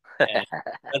 And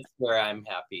that's where I'm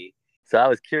happy. So I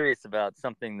was curious about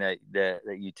something that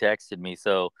you texted me.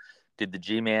 So did the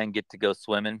G-Man get to go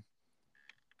swimming?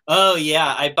 Oh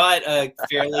yeah, I bought a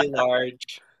fairly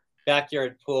large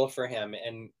backyard pool for him,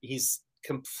 and he's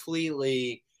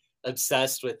completely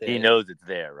obsessed with it. He knows it's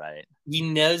there, right? He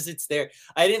knows it's there.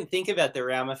 I didn't think about the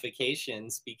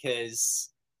ramifications because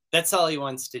that's all he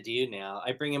wants to do now.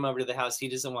 I bring him over to the house. He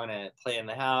doesn't want to play in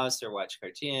the house or watch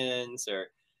cartoons or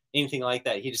anything like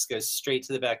that. He just goes straight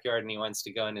to the backyard and he wants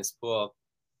to go in his pool.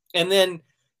 And then,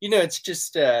 it's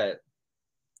just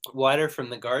water from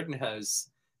the garden hose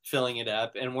filling it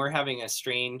up. And we're having a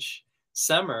strange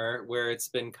summer where it's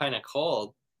been kind of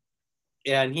cold,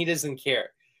 and he doesn't care.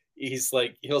 He's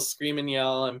like, he'll scream and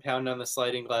yell and pound on the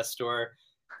sliding glass door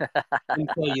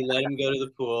until you let him go to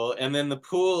the pool. And then the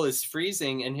pool is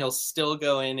freezing and he'll still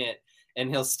go in it. And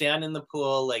he'll stand in the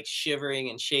pool like shivering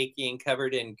and shaking,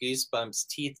 covered in goosebumps,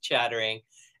 teeth chattering.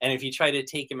 And if you try to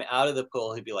take him out of the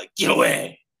pool, he'd be like, get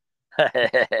away.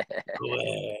 Get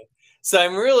away. So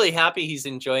I'm really happy he's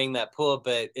enjoying that pool,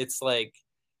 but it's like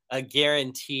a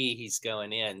guarantee he's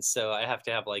going in. So I have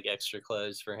to have like extra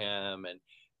clothes for him and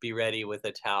be ready with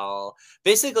a towel.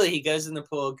 Basically, he goes in the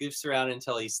pool, goofs around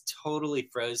until he's totally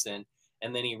frozen.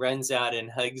 And then he runs out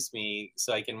and hugs me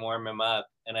so I can warm him up.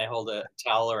 And I hold a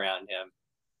towel around him.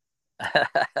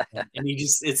 And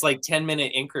it's like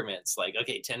 10-minute increments. Like,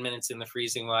 okay, 10 minutes in the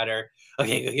freezing water.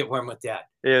 Okay, go get warm with Dad.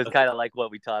 It was kind of like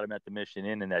what we taught him at the Mission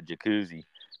Inn in that jacuzzi,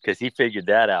 because he figured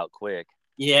that out quick.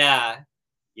 Yeah.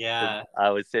 I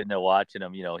was sitting there watching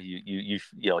him. He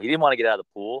didn't want to get out of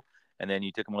the pool, and then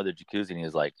you took him over the jacuzzi, and he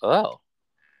was like, "Oh,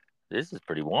 this is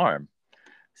pretty warm."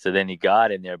 So then he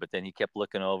got in there, but then he kept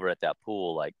looking over at that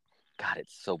pool like, God,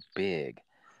 it's so big.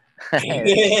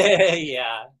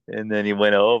 Yeah. And then he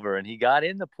went over and he got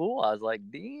in the pool. I was like,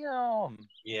 damn.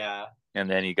 Yeah. And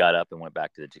then he got up and went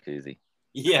back to the jacuzzi.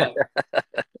 Yeah.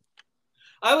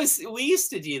 We used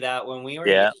to do that when we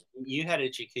were, you had a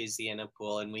jacuzzi and a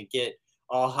pool, and we'd get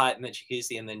all hot in the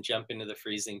jacuzzi and then jump into the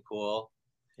freezing pool.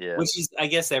 Yeah. Which is, I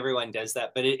guess everyone does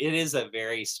that, but it is a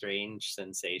very strange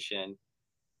sensation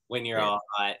when you're all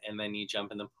hot and then you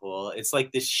jump in the pool. It's like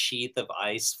this sheath of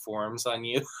ice forms on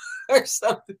you or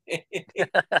something.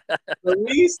 But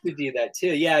we used to do that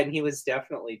too. Yeah, and he was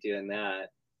definitely doing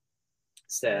that.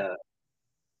 So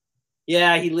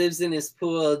yeah, he lives in his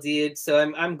pool, dude. So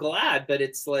I'm glad, but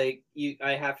it's like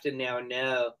I have to now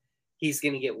know he's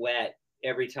gonna get wet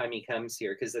every time he comes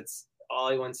here, because that's all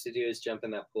he wants to do is jump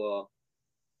in that pool.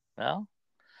 Well,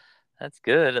 that's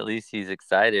good. At least he's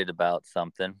excited about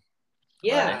something.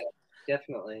 Yeah, right?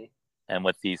 Definitely. And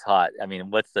with these hot,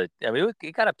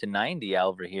 it got up to 90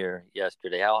 over here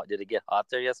yesterday. How did it get hot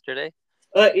there yesterday?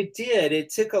 It did.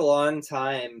 It took a long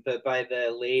time, but by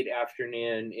the late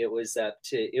afternoon, it was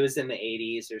in the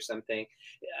 80s or something.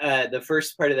 The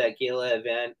first part of that gala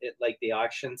event, like the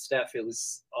auction stuff, it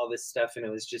was all this stuff, and it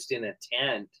was just in a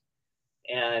tent,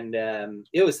 and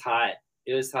it was hot.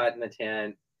 It was hot in the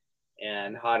tent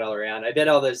and hot all around. I bet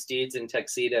all those dudes in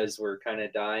tuxedos were kind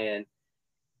of dying.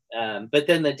 But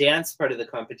then the dance part of the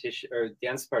competition, the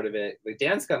dance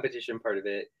competition part of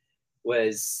it,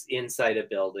 was inside a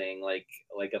building, like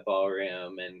a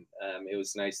ballroom, and it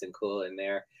was nice and cool in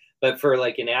there. But for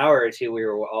like an hour or two, we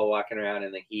were all walking around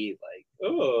in the heat, like,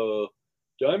 oh,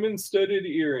 diamond-studded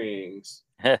earrings,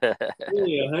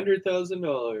 only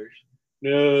 $100,000,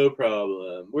 no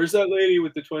problem. Where's that lady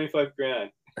with the 25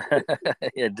 grand?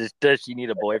 Yeah, does she need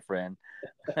a boyfriend?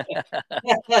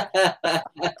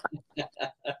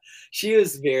 She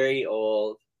was very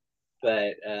old,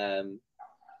 but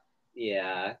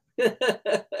yeah.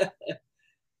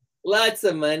 Lots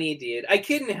of money, dude. I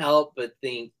couldn't help but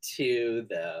think too,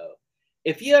 though,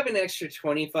 if you have an extra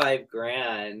 25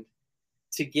 grand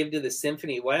to give to the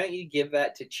symphony, why don't you give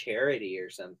that to charity or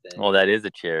something? Well, that is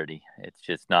a charity. It's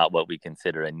just not what we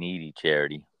consider a needy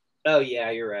charity. Oh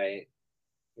yeah, you're right.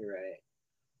 You're right.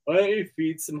 Why don't you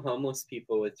feed some homeless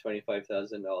people with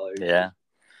 $25,000? Yeah,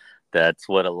 that's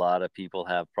what a lot of people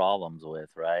have problems with,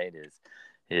 right?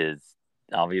 Is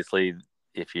obviously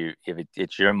if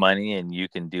it's your money and you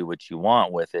can do what you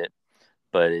want with it,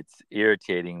 but it's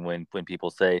irritating when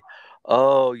people say,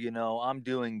 "Oh, I'm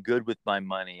doing good with my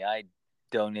money. I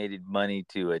donated money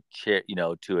to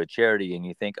to a charity, and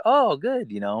you think, oh,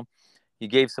 good, you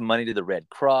gave some money to the Red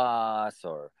Cross,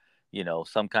 or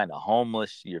some kind of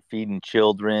homeless, you're feeding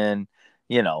children,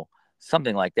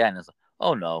 something like that. And it's like,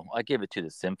 oh no, I gave it to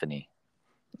the symphony,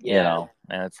 and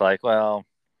it's like, well,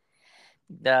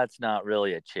 that's not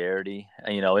really a charity,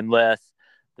 unless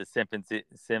the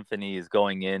symphony is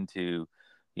going into,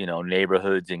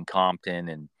 neighborhoods in Compton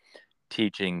and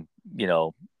teaching,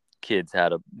 kids how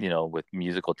to, with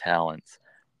musical talents,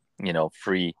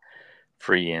 free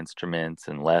instruments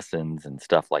and lessons and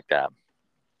stuff like that.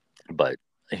 But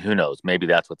who knows? Maybe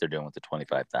that's what they're doing with the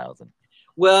 25,000.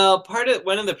 Well,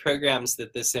 one of the programs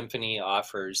that the symphony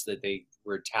offers that they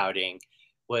were touting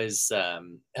was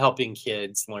helping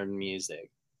kids learn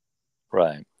music.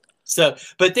 Right. So,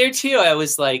 but there too, I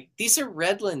was like, these are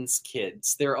Redlands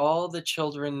kids. They're all the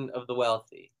children of the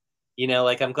wealthy.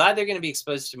 Like, I'm glad they're going to be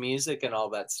exposed to music and all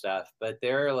that stuff, but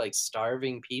they're like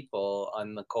starving people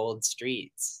on the cold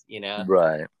streets,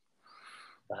 Right.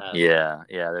 Yeah.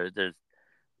 There's,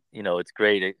 it's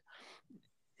great.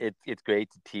 It's great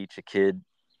to teach a kid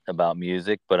about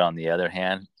music, but on the other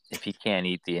hand, if he can't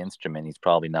eat the instrument, he's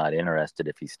probably not interested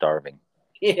if he's starving.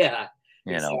 Yeah,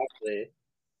 exactly.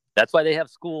 That's why they have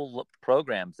school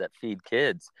programs that feed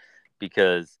kids,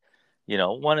 because,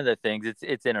 one of the things,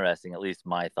 it's interesting, at least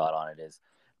my thought on it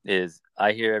is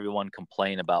I hear everyone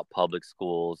complain about public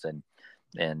schools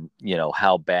and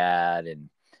how bad and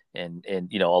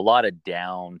a lot of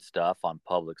down stuff on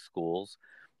public schools.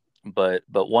 But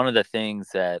one of the things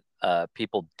that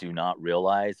people do not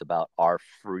realize about our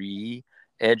free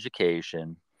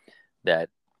education, that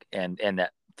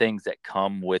that things that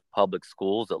come with public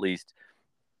schools, at least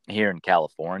here in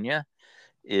California,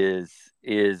 is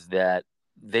that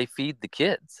they feed the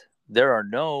kids. There are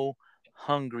no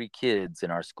hungry kids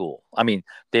in our school. I mean,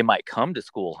 they might come to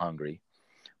school hungry,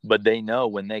 but they know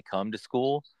when they come to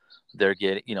school, they're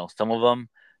getting, some of them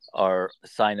are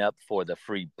sign up for the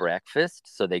free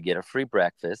breakfast. So they get a free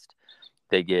breakfast,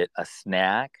 they get a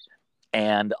snack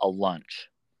and a lunch.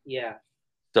 Yeah.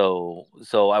 So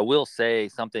I will say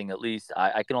something, at least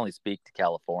I can only speak to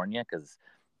California because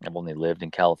I've only lived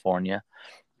in California,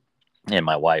 and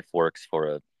my wife works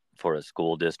for a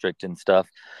school district and stuff.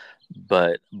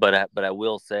 But I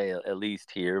will say, at least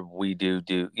here, we do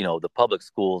the public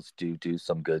schools do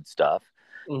some good stuff.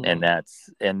 Mm-hmm.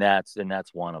 and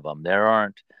that's one of them. There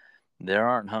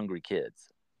aren't hungry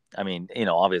kids. I mean,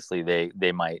 obviously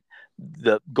they might,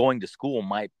 going to school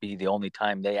might be the only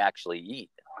time they actually eat.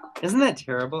 Isn't that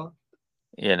terrible?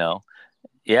 Yeah.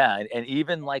 And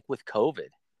even like with COVID,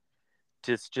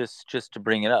 just to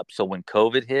bring it up. So when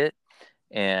COVID hit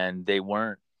and they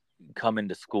weren't coming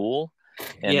to school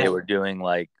and they were doing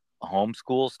like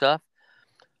homeschool stuff,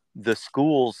 the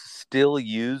schools still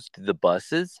used the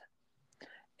buses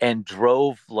and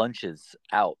drove lunches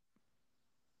out.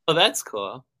 Oh, that's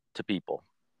cool. To people.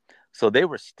 So they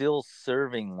were still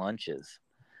serving lunches,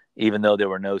 even though there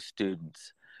were no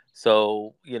students.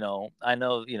 So, I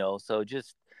know, so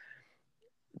just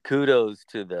kudos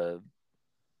to the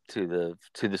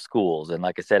schools. And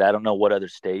like I said, I don't know what other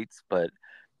states, but,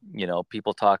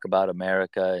 people talk about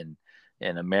America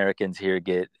and Americans here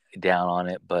get down on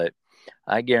it. But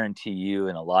I guarantee you,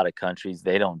 in a lot of countries,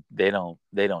 they don't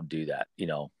do that.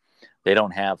 They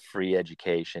don't have free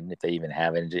education, if they even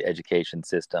have an education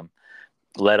system,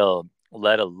 let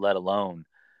alone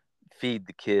feed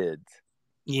the kids.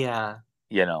 Yeah.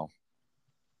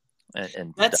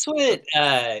 And that's what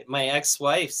my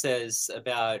ex-wife says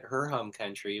about her home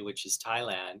country, which is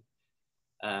Thailand.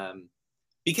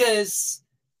 Because,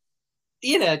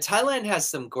 Thailand has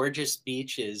some gorgeous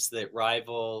beaches that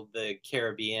rival the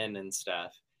Caribbean and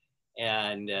stuff.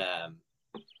 And,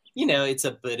 it's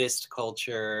a Buddhist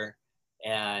culture.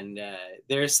 And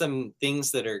there's some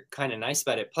things that are kind of nice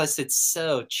about it. Plus, it's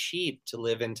so cheap to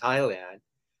live in Thailand.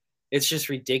 It's just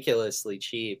ridiculously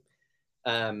cheap.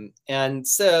 And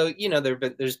so,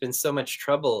 there's been so much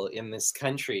trouble in this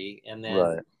country. And then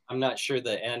right. I'm not sure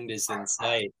the end is in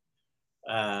sight.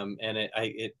 And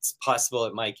it's possible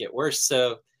it might get worse.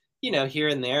 So, here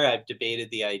and there, I've debated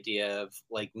the idea of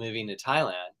like moving to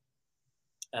Thailand.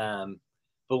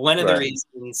 But one of the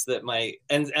reasons that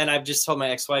and I've just told my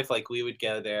ex-wife, like, we would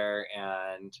go there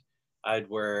and I'd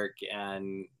work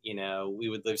and, we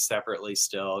would live separately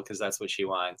still because that's what she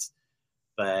wants.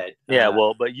 But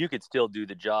but you could still do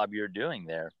the job you're doing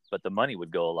there, but the money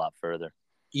would go a lot further.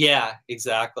 Yeah,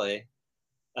 exactly.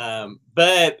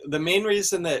 But the main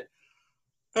reason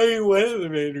one of the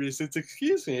main reasons,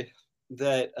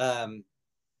 that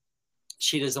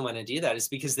she doesn't want to do that is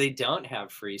because they don't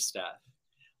have free stuff.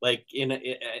 Like in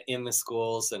the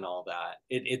schools and all that.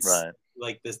 It's right.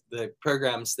 like the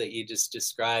programs that you just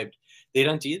described, they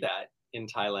don't do that in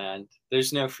Thailand.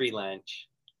 There's no free lunch.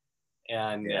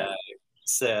 And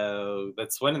so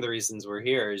that's one of the reasons we're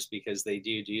here, is because they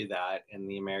do that in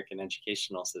the American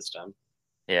educational system.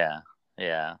 Yeah.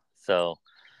 Yeah. So,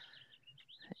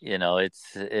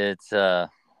 it's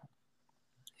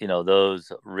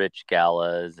those rich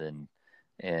galas and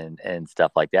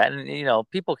stuff like that. And,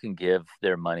 people can give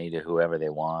their money to whoever they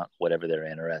want, whatever they're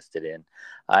interested in.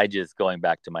 I just, going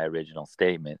back to my original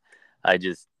statement, I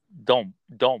just don't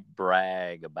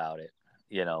brag about it.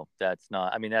 That's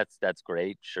not, I mean, that's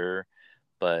great. Sure.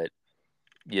 But,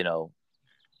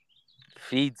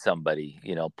 feed somebody,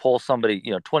 pull somebody,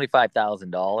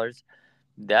 $25,000,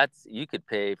 you could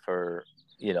pay for,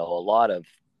 a lot of,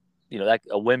 like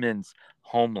a women's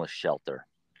homeless shelter,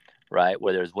 right?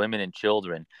 Where there's women and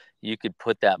children. You could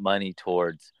put that money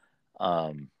towards,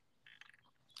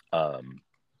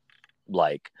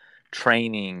 like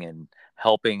training and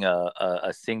helping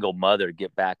a single mother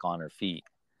get back on her feet,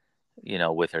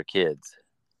 with her kids,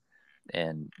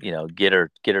 and, get her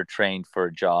trained for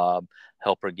a job,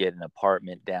 help her get an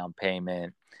apartment down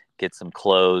payment, get some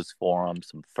clothes for them,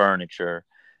 some furniture,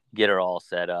 get her all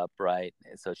set up, right?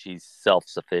 So she's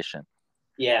self-sufficient.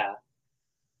 Yeah.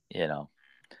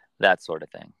 That sort of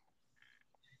thing.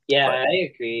 Yeah, I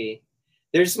agree.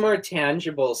 There's more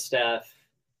tangible stuff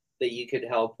that you could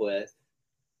help with.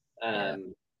 But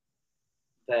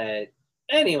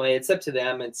anyway, it's up to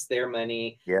them. It's their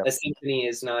money. Yep. A symphony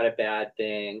is not a bad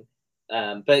thing.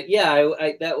 But yeah,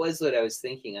 I that was what I was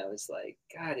thinking. I was like,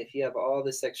 God, if you have all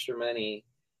this extra money,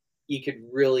 you could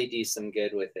really do some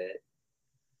good with it.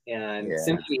 And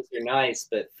symphonies are nice,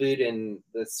 but food in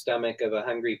the stomach of a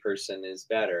hungry person is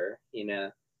better,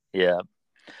 Yeah.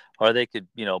 Or they could,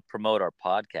 promote our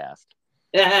podcast.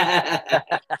 That's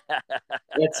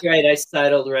right. I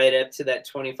sidled right up to that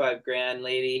 25 grand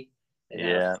lady. And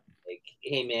I was like,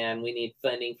 hey man, we need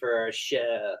funding for our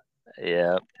show.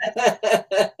 Yeah.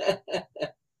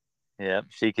 Yeah.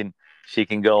 She can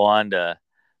go on to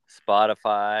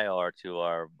Spotify or to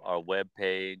our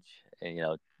webpage,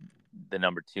 and, the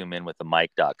number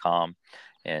 2menwithamic.com,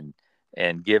 and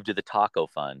give to the taco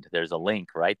fund. There's a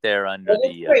link right there under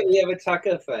the. Right. We have a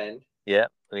taco fund. Yeah,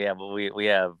 we have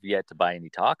yet to buy any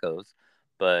tacos,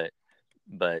 but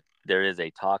there is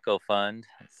a taco fund.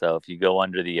 So if you go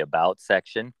under the About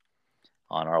section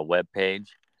on our webpage,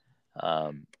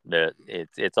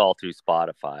 it's all through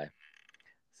Spotify.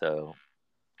 So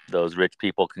those rich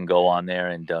people can go on there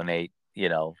and donate,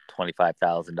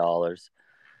 $25,000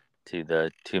 to the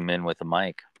 2 Men with a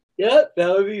Mic. Yep, that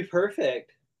would be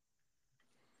perfect.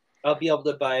 I'll be able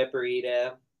to buy a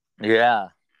burrito. Yeah.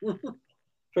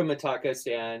 From a taco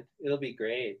stand. It'll be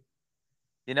great.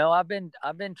 I've been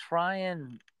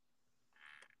trying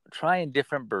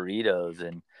different burritos,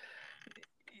 and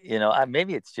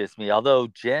maybe it's just me. Although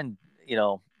Jen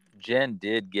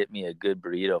did get me a good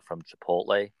burrito from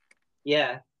Chipotle.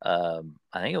 Yeah. I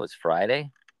think it was Friday.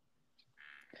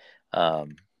 But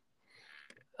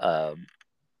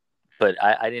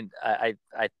I didn't. I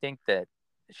think that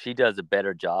she does a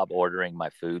better job ordering my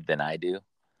food than I do.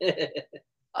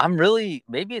 I'm really,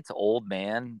 maybe it's old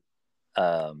man,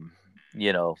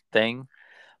 thing,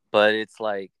 but it's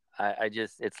like,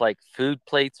 it's like food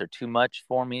plates are too much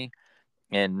for me,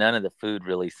 and none of the food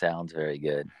really sounds very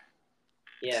good.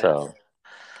 Yeah.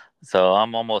 So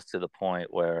I'm almost to the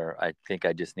point where I think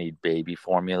I just need baby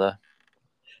formula.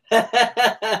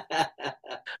 A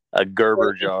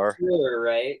Gerber jar. Sure,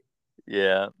 right?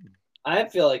 Yeah. I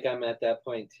feel like I'm at that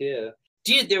point too.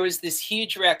 Dude, there was this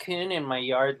huge raccoon in my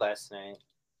yard last night.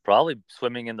 Probably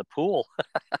swimming in the pool.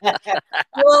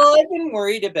 Well, I've been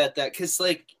worried about that because,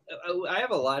 like, I have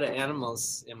a lot of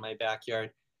animals in my backyard.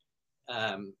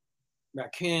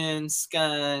 Raccoons,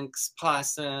 skunks,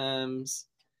 possums,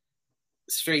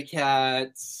 stray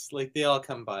cats. Like, they all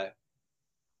come by.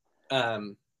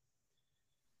 Oh,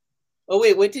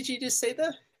 wait, what did you just say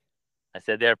though? I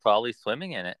said they're probably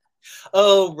swimming in it.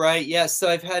 Oh, right. Yeah. So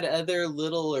I've had other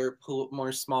littler,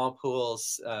 more small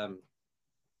pools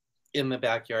in the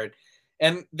backyard.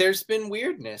 And there's been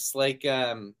weirdness. Like,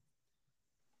 if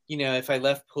I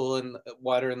left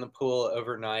water in the pool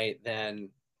overnight, then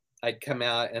I'd come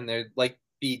out and there'd like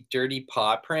be dirty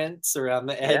paw prints around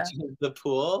the edge of the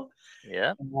pool.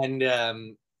 Yeah.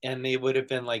 And they would have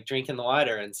been like drinking the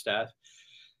water and stuff.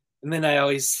 And then I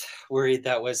always worried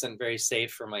that wasn't very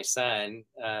safe for my son.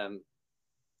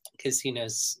 Because he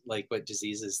knows like what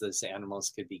diseases those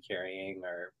animals could be carrying,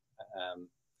 or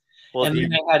and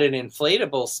then I had an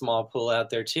inflatable small pool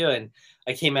out there too, and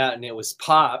I came out and it was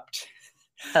popped,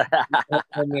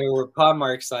 and there were paw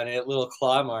marks on it, little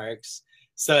claw marks.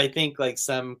 So I think like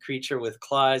some creature with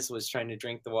claws was trying to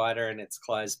drink the water, and its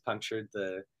claws punctured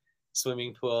the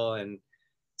swimming pool. And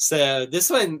so this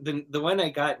one, the one I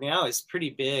got now, is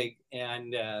pretty big,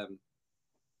 and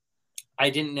I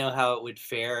didn't know how it would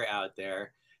fare out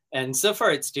there. And so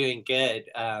far, it's doing good.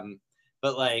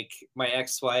 But like my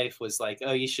ex-wife was like,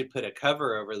 "Oh, you should put a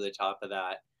cover over the top of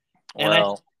that." And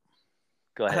Well,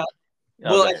 go ahead.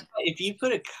 Well, if you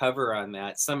put a cover on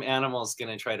that, some animal's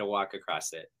going to try to walk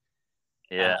across it.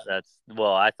 Yeah,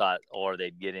 I thought, or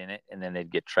they'd get in it and then they'd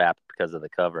get trapped because of the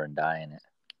cover and die in it.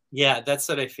 Yeah, that's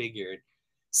what I figured.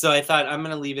 So I thought I'm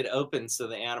going to leave it open so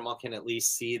the animal can at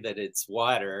least see that it's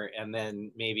water, and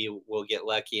then maybe we'll get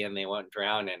lucky and they won't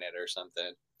drown in it or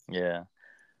something. Yeah.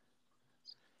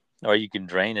 Or you can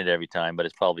drain it every time, but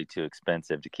it's probably too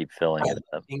expensive to keep filling it up.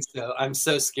 I think so. I'm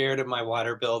so scared of my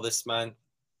water bill this month.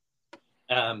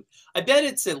 I bet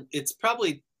it's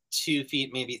probably 2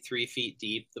 feet, maybe 3 feet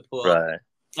deep, the pool. Right.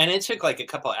 And it took like a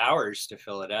couple hours to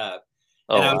fill it up.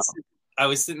 Oh, and wow. I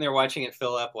was sitting there watching it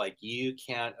fill up like, you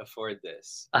can't afford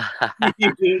this.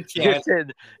 You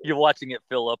can't. You're watching it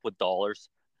fill up with dollars.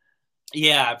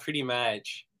 Yeah, pretty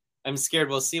much. I'm scared.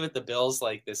 We'll see what the bill's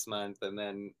like this month. And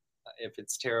then if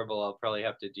it's terrible, I'll probably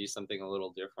have to do something a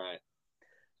little different.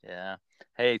 Yeah.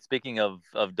 Hey, speaking of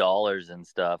dollars and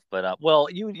stuff, but well,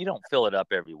 you don't fill it up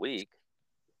every week.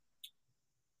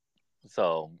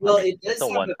 So well, I mean, it does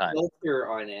have a filter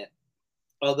on it,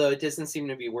 although it doesn't seem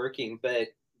to be working. But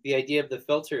the idea of the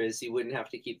filter is you wouldn't have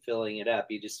to keep filling it up.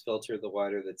 You just filter the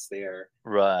water that's there.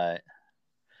 Right.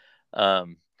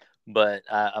 But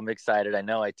I'm excited. I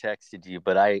know I texted you,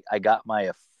 but I got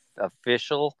my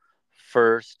official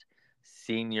first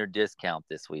senior discount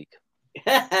this week.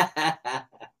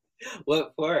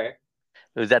 What for? It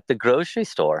was at the grocery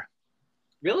store.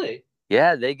 Really?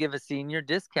 Yeah, they give a senior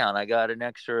discount. I got an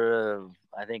extra,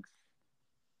 I think,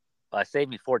 I saved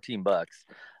me $14.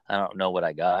 I don't know what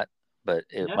I got, but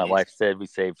nice. My wife said we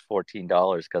saved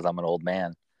 $14 because I'm an old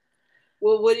man.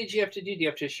 Well, what did you have to do? Do you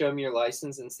have to show him your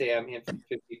license and say I'm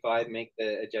 55, make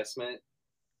the adjustment?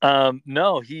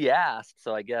 No, he asked,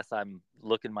 so I guess I'm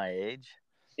looking my age.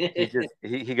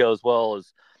 he goes, well,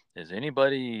 is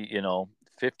anybody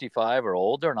 55 or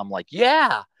older? And I'm like,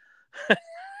 yeah.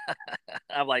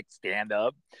 I'm like, stand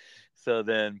up. So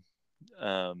then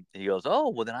he goes, oh,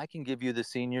 well, then I can give you the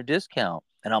senior discount.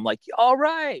 And I'm like, all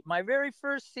right, my very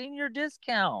first senior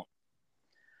discount.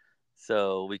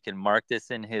 So we can mark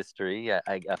this in history.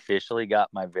 I officially got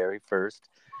my very first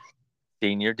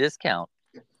senior discount.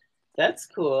 That's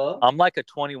cool. I'm like a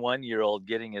 21-year-old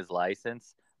getting his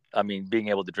license. I mean, being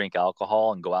able to drink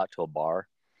alcohol and go out to a bar.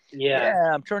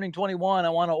 Yeah, I'm turning 21. I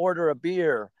want to order a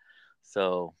beer.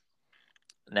 So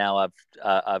now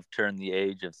I've turned the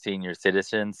age of senior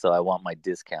citizen, so I want my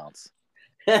discounts.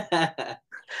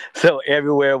 So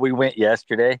everywhere we went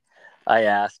yesterday, I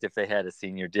asked if they had a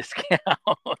senior discount.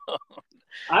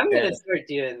 I'm going to start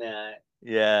doing that.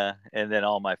 Yeah, and then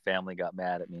all my family got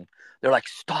mad at me. They're like,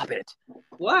 stop it.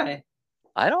 Why?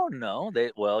 I don't know.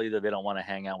 Either they don't want to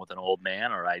hang out with an old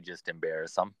man or I just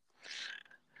embarrass them.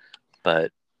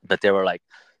 But they were like,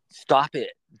 stop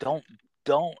it. Don't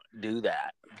do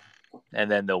that. And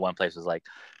then the one place was like,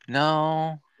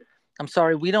 no, I'm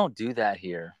sorry, we don't do that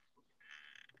here.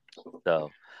 So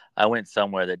I went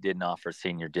somewhere that didn't offer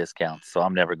senior discounts, so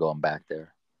I'm never going back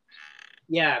there.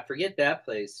 Yeah, forget that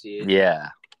place, dude. Yeah.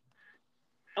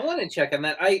 I want to check on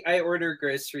that. I order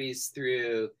groceries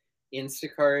through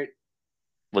Instacart.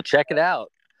 Well, check it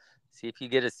out. See if you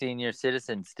get a senior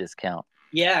citizens discount.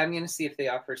 Yeah, I'm going to see if they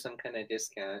offer some kind of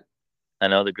discount. I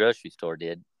know the grocery store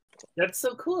did. That's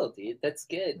so cool, dude. That's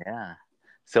good. Yeah.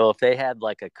 So if they had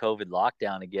like a COVID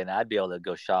lockdown again, I'd be able to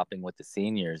go shopping with the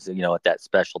seniors, at that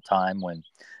special time when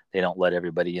they don't let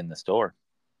everybody in the store.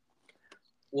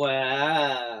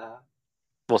 Wow.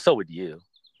 Well, so would you.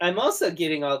 I'm also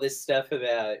getting all this stuff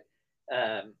about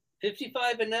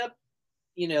 55 and up,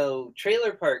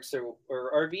 trailer parks or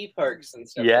RV parks and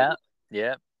stuff. Yeah,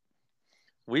 yeah.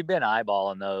 We've been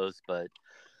eyeballing those, but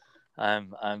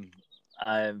I'm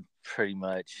pretty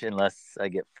much, unless I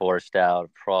get forced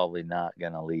out, probably not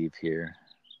gonna leave here.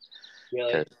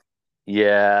 Really?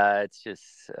 Yeah, it's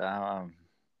just. I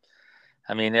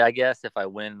mean, I guess if I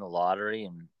win the lottery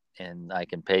and I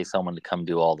can pay someone to come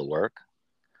do all the work.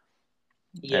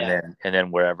 Yeah. And then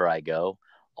wherever I go,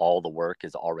 all the work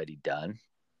is already done.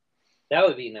 That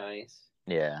would be nice.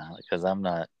 Yeah, because I'm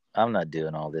not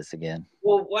doing all this again.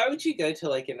 Well, why would you go to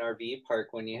like an RV park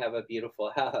when you have a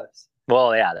beautiful house?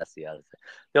 Well, yeah, that's the other thing.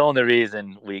 The only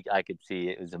reason I could see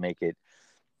it was to make it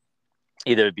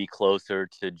either be closer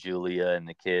to Julia and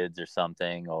the kids or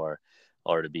something, or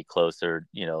to be closer,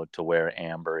 to where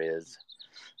Amber is.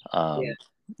 Yeah.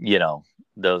 You know,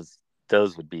 those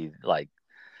would be like,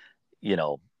 you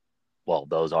know, well,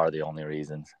 those are the only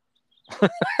reasons.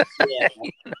 Yeah.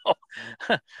 You know,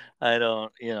 I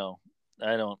don't, you know,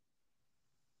 I don't.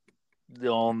 The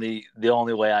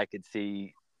only way I could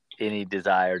see any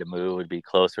desire to move would be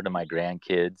closer to my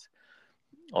grandkids,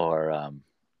 or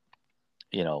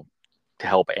you know, to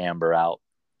help Amber out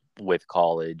with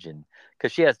college, and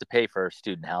because she has to pay for her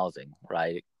student housing,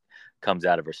 right? It comes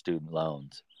out of her student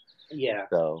loans. Yeah.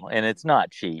 So, and it's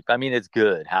not cheap. I mean, it's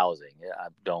good housing.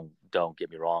 Don't get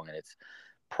me wrong, and it's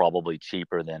probably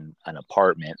cheaper than an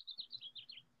apartment.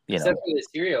 You Except know, for the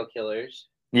serial killers.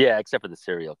 yeah, except for the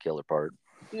serial killer part.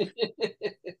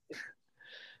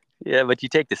 Yeah, but you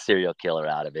take the serial killer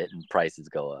out of it, and prices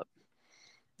go up.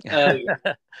 Oh, yeah.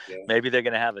 Maybe they're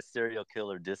going to have a serial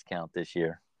killer discount this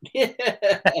year.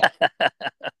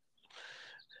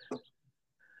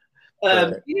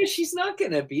 She's not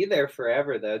gonna be there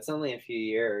forever though. It's only a few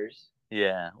years.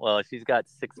 Yeah, well, she's got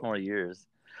 6 more years.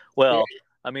 Well,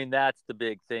 I mean, that's the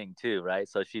big thing too, right?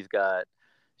 So she's got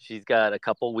a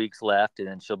couple weeks left, and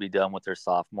then she'll be done with her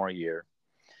sophomore year,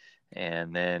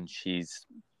 and then she's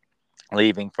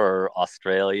leaving for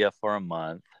Australia for a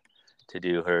month to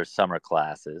do her summer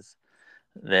classes.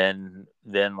 Then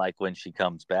like when she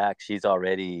comes back, she's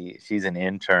an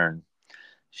intern.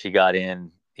 She got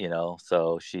in, you know,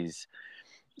 so she's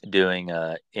doing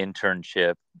a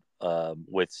internship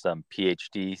with some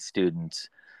PhD students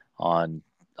on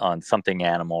something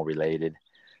animal related.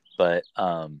 But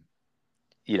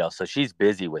you know, so she's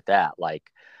busy with that.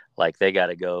 Like they got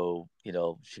to go. You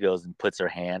know, she goes and puts her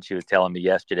hand. She was telling me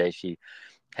yesterday she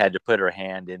had to put her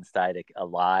hand inside a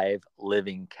live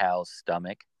living cow's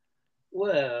stomach.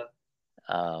 Whoa.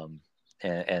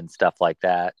 And stuff like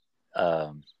that.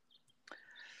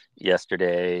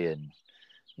 Yesterday, and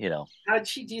you know, How'd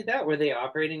she do that? Were they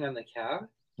operating on the cow?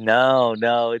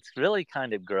 no, it's really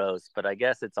kind of gross, but I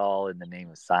guess it's all in the name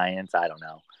of science. I don't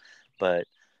know, but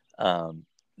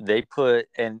they put,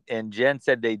 and Jen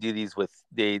said they do these with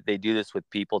they do this with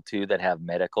people too that have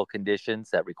medical conditions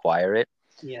that require it.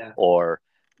 Yeah. Or,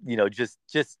 you know, just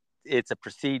it's a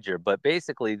procedure, but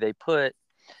basically they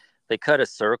cut a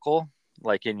circle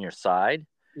like in your side.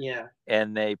 Yeah.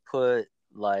 And they put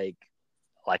like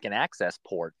an access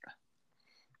port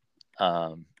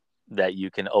that you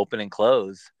can open and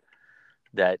close,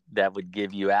 that would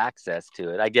give you access to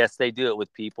it. I guess they do it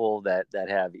with people that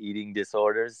have eating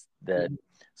disorders, that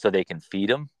so they can feed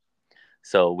them.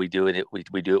 So we do it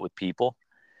we do it with people.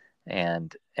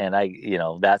 And I, you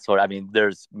know, that's what I mean.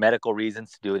 There's medical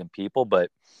reasons to do it in people, but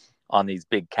on these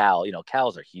big you know,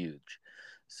 cows are huge.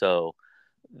 So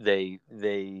they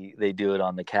do it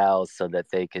on the cows so that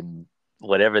they can,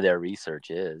 whatever their research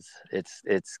is,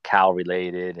 it's cow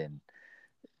related, and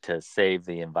to save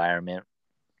the environment,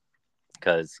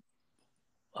 because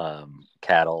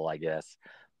cattle, I guess,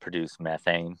 produce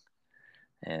methane,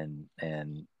 and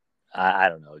I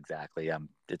don't know exactly.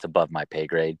 It's above my pay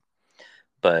grade,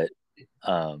 but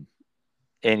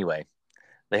anyway,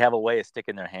 they have a way of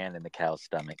sticking their hand in the cow's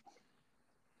stomach.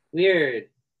 Weird.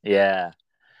 Yeah,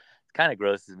 kind of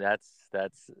gross.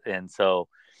 That's and so,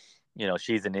 you know,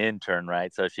 she's an intern,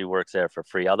 right? So she works there for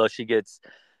free, although she gets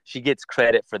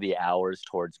credit for the hours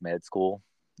towards med school,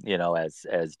 you know, as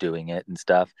doing it and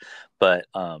stuff. But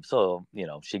so, you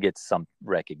know, she gets some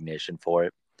recognition for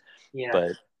it.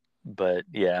 Yeah. But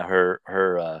yeah,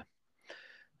 her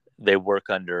they work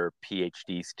under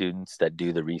PhD students that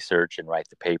do the research and write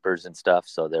the papers and stuff,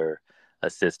 so they're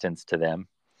assistants to them,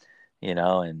 you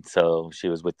know. And so she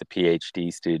was with the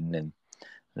PhD student, and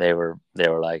they were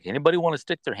like, anybody want to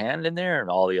stick their hand in there?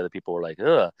 And all the other people were like,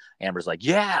 ugh. Amber's like,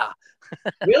 yeah.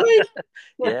 Really?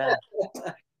 Yeah.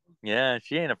 Yeah,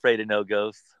 she ain't afraid of no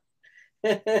ghosts.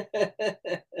 Oh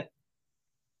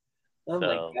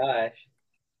my gosh.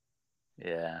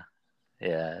 Yeah.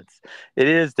 It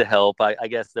is to help. I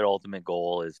guess their ultimate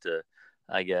goal is to,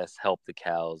 I guess, help the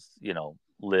cows, you know,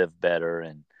 live better,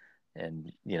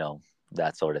 and you know,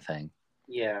 that sort of thing.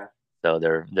 Yeah. So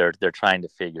they're trying to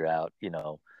figure out, you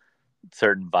know,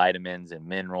 certain vitamins and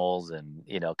minerals, and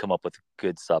you know, come up with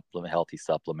good healthy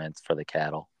supplements for the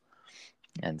cattle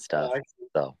and stuff.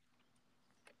 So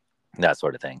that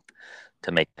sort of thing,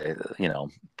 to make the, you know,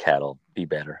 cattle be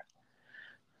better.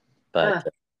 But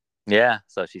yeah,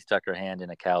 so she stuck her hand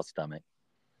in a cow's stomach.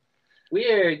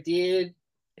 Weird, dude.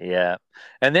 Yeah.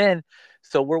 And then,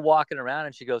 so we're walking around,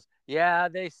 and she goes, yeah,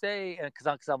 they say,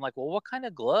 because I'm like, well, what kind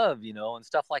of glove, you know, and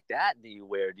stuff like that do you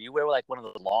wear? Do you wear like one of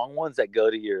the long ones that go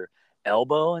to your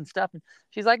elbow and stuff? And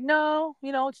she's like, no,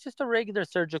 you know, it's just a regular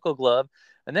surgical glove.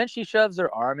 And then she shoves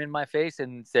her arm in my face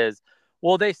and says,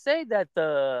 Well, they say that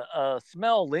the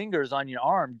smell lingers on your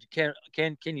arm. Can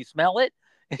you smell it?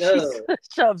 And she Oh,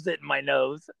 shoves it in my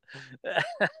nose. And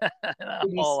I'm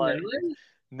can you all smell like,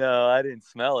 no, I didn't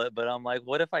smell it. But I'm like,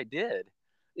 what if I did?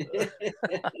 it?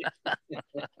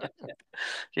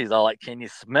 She's all like, can you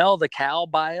smell the cow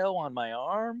bio on my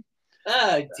arm?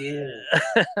 Oh, dude.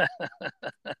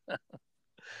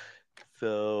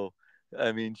 So,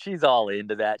 I mean, she's all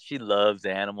into that. She loves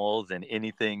animals and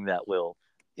anything that will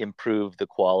improve the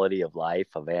quality of life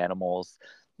of animals.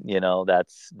 You know,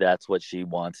 that's what she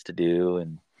wants to do,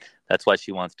 and that's why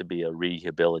she wants to be a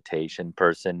rehabilitation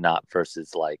person, not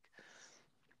versus like,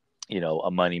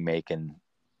 a money making,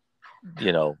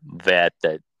 vet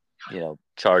that,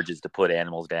 charges to put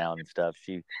animals down and stuff.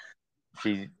 She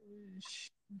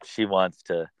she wants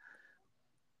to,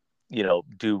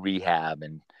 do rehab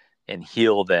and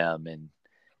heal them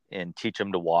and teach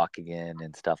them to walk again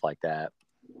and stuff like that.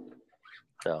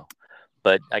 So,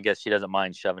 but I guess she doesn't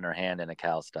mind shoving her hand in a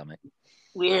cow's stomach.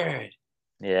 Weird.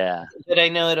 Yeah. But I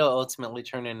know it'll ultimately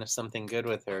turn into something good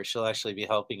with her. She'll actually be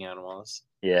helping animals.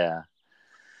 Yeah.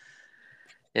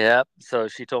 Yeah. So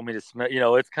she told me to smell.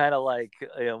 It's kind of like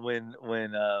when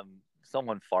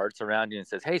someone farts around you and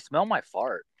says, "Hey, smell my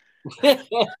fart."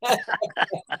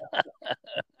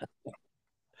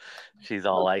 She's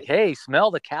all like, "Hey, smell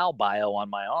the cow bio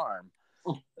on my arm."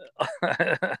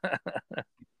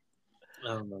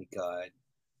 Oh my God.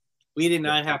 We did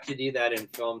not have to do that in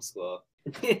film school.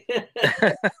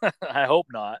 I hope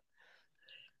not.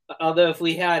 Although if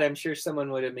we had, I'm sure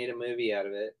someone would have made a movie out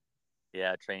of it.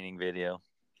 Yeah, training video.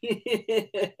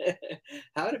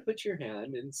 How to put your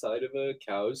hand inside of a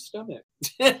cow's stomach.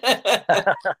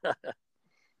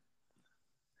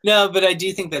 No, but I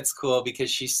do think that's cool because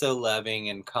she's so loving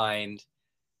and kind.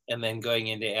 And then going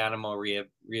into animal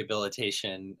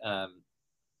rehabilitation,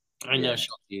 I know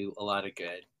she'll do a lot of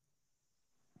good.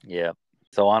 Yeah.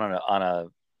 So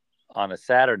on a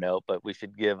sadder note, but we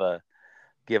should give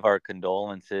our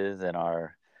condolences and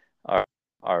our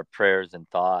prayers and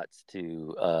thoughts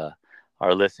to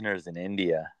our listeners in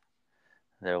India.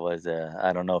 There was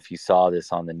I don't know if you saw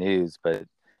this on the news, but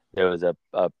there was a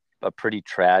pretty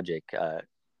tragic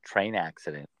train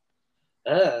accident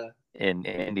in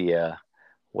India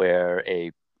where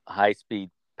a high-speed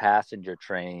passenger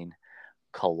train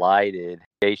collided a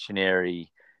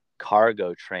stationary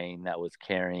cargo train that was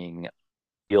carrying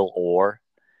steel ore,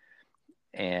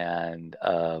 and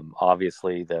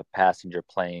obviously the passenger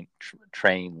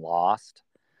train lost.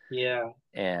 Yeah.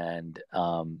 And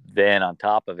then on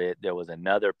top of it, there was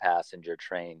another passenger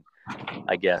train,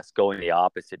 I guess, going the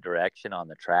opposite direction on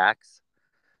the tracks.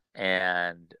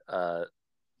 And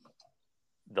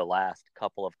the last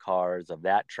couple of cars of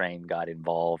that train got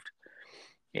involved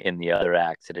in the other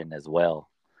accident as well.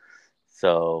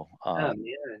 So,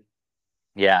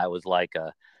 yeah, it was like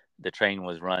the train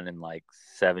was running like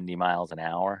 70 miles an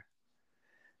hour,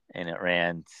 and it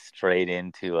ran straight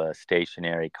into a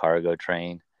stationary cargo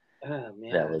train. Oh,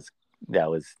 man. that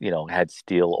was had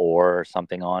steel ore or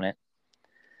something on it,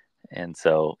 and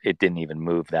so it didn't even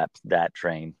move that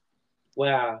train.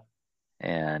 Wow.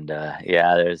 And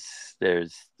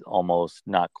there's almost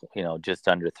not just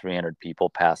under 300 people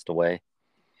passed away.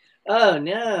 Oh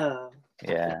no.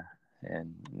 Yeah,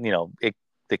 and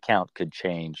the count could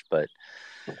change, but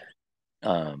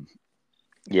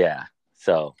yeah,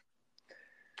 so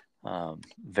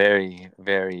very,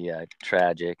 very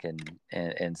tragic,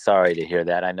 and sorry to hear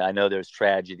that. I know there's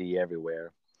tragedy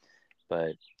everywhere,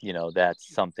 but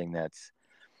that's something that's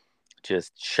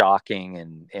just shocking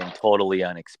and totally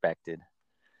unexpected.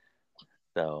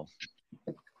 So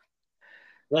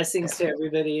blessings to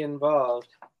everybody involved.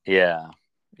 Yeah,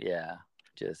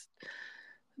 just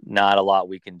not a lot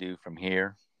we can do from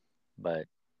here, but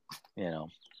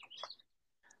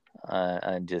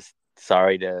I'm just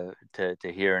sorry to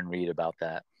hear and read about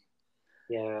that.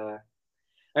 Yeah,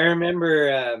 I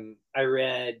remember I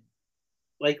read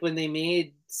like when they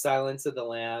made Silence of the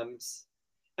Lambs.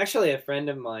 Actually, a friend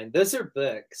of mine. Those are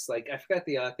books. Like I forgot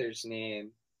the author's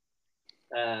name.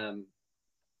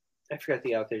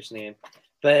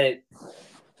 But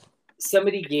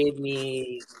somebody gave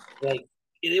me like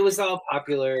it was all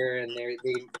popular, and they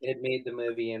had made the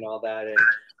movie and all that, and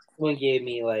someone gave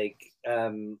me like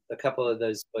a couple of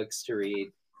those books to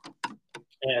read,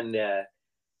 and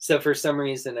so for some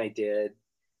reason I did,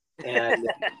 and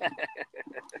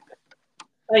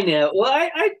I know. Well,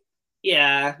 I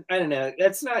don't know.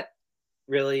 That's not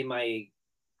really my.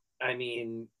 I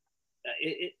mean,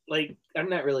 like I'm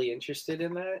not really interested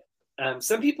in that.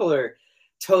 Some people are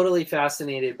totally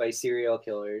fascinated by serial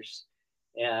killers,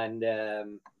 and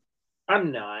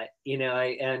I'm not,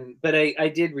 but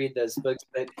I did read those books.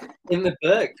 But in the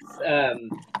books,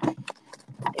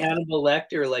 Hannibal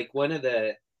Lecter, like one of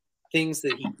the things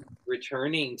that he's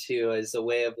returning to as a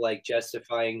way of like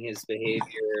justifying his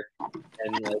behavior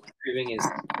and like proving his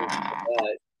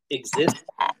existence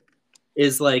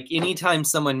is like anytime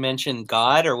someone mentioned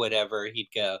God or whatever, he'd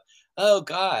go, "Oh,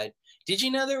 God, did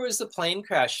you know there was a plane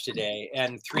crash today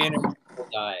and 300 people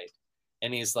died?"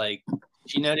 And he's like,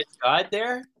 "Did you notice God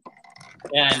there?"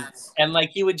 And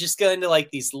like he would just go into like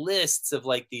these lists of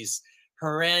like these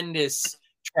horrendous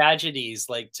tragedies,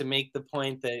 like to make the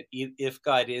point that if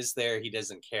God is there, he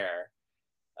doesn't care,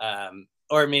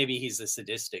 or maybe he's a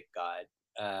sadistic God.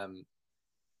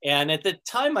 And at the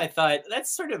time, I thought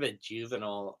that's sort of a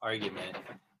juvenile argument,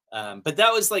 but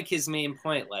that was like his main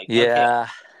point. Like, yeah,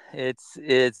 okay.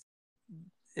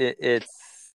 It's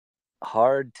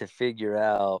hard to figure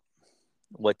out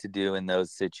what to do in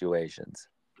those situations.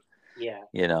 Yeah,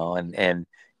 and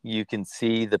you can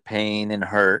see the pain and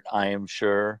hurt, I am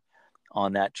sure,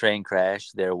 on that train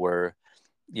crash. There were,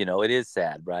 it is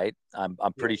sad, right? I'm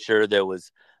pretty sure there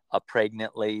was a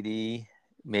pregnant lady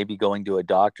maybe going to a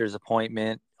doctor's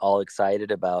appointment, all excited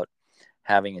about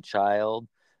having a child.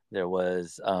 There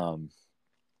was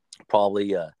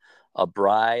probably a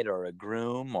bride or a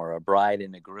groom, or a bride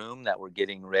and a groom that were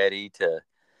getting ready to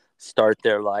start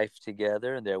their life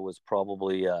together. There was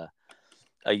probably a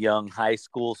young high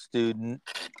school student,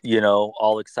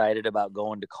 all excited about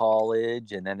going to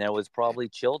college. And then there was probably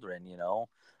children,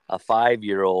 a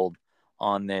 5-year-old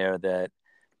on there that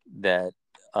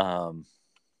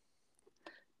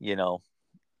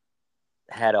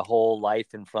had a whole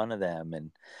life in front of them,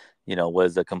 and,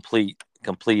 was a complete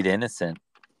innocent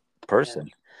person.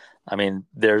 Yeah. I mean,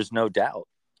 there's no doubt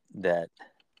that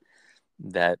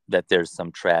there's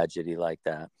some tragedy like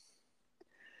that.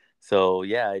 So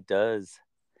yeah, it does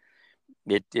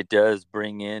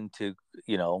bring into,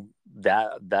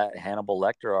 that Hannibal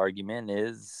Lecter argument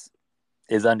is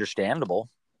understandable.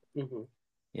 Mm-hmm.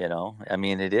 I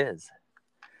mean, it is,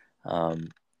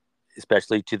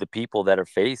 especially to the people that are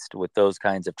faced with those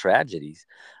kinds of tragedies.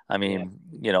 I mean,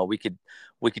 we could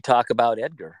talk about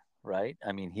Edgar, right?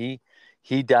 I mean,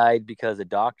 he died because a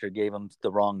doctor gave him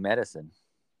the wrong medicine.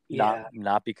 Yeah.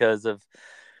 Not because of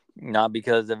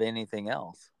anything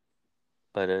else.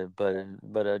 But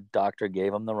a doctor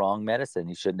gave him the wrong medicine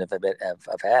he shouldn't have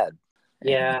had.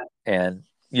 Yeah. And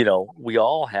we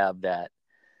all have that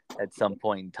at some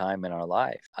point in time in our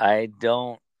life. I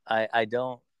don't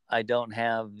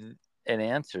have an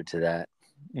answer to that,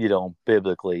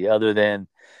 biblically, other than,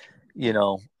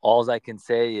 all I can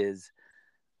say is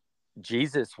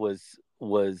Jesus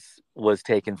was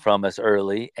taken from us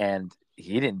early, and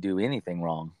he didn't do anything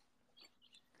wrong.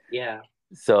 Yeah.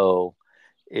 So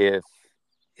if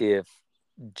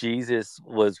Jesus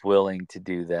was willing to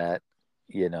do that,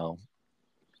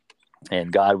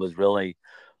 and God was really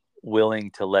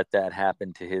willing to let that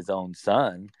happen to his own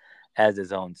son as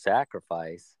his own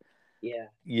sacrifice. Yeah.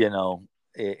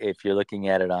 If you're looking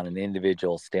at it on an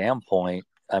individual standpoint,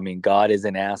 I mean, God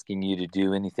isn't asking you to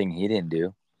do anything he didn't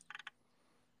do.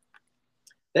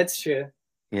 That's true.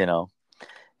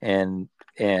 And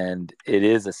it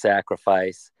is a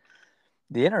sacrifice.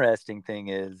 The interesting thing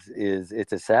is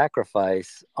it's a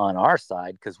sacrifice on our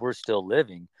side because we're still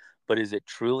living, but is it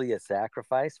truly a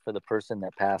sacrifice for the person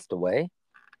that passed away?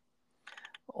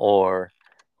 Or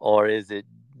is it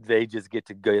they just get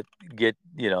to get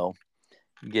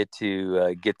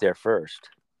there first?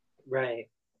 Right.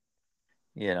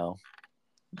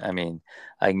 I mean,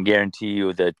 I can guarantee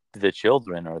you that the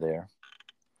children are there.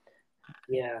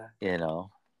 Yeah.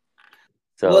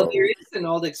 So, well, there is an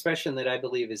old expression that I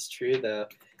believe is true, though,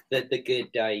 that the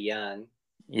good die young.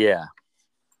 Yeah.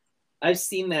 I've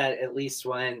seen that at least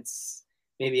once,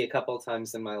 maybe a couple of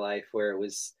times in my life, where it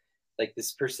was like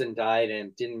this person died and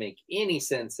it didn't make any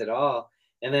sense at all.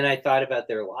 And then I thought about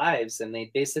their lives, and they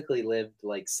basically lived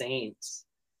like saints.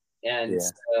 And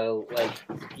so, like,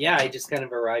 I just kind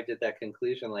of arrived at that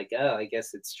conclusion, like, oh, I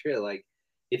guess it's true. Like,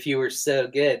 if you were so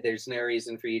good, there's no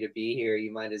reason for you to be here.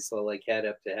 You might as well like head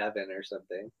up to heaven or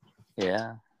something.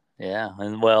 Yeah.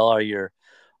 And well, or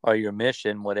your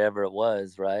mission, whatever it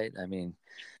was, right? I mean,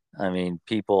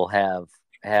 people have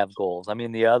goals. I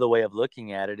mean, the other way of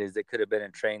looking at it is it could have been a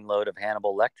train load of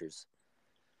Hannibal Lecters.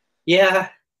 Yeah.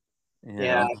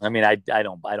 I mean, I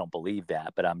don't believe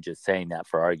that, but I'm just saying that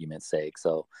for argument's sake.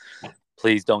 So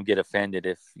please don't get offended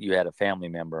if you had a family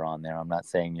member on there. I'm not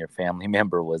saying your family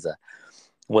member was a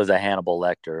Hannibal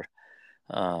Lecter.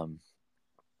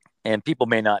 And people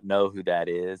may not know who that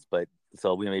is, but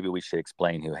so maybe we should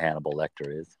explain who Hannibal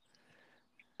Lecter is.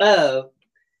 Oh,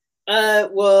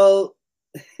 well,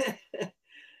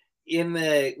 In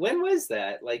the when was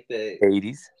that? Like the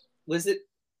 80s. was it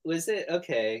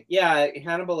okay? Yeah,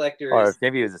 Hannibal Lecter Or is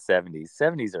maybe it was the 70s.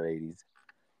 70s or 80s.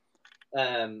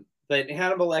 but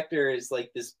Hannibal Lecter is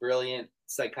like this brilliant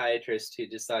psychiatrist who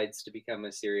decides to become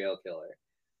a serial killer.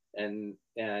 And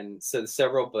so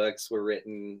several books were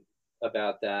written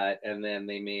about that, and then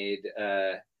they made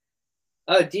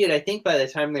oh dude, I think by the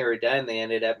time they were done they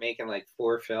ended up making like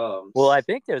 4 films. Well, I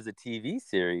think there's a TV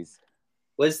series.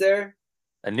 Was there?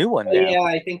 A new one Oh, now. yeah,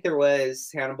 I think there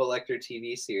was Hannibal Lecter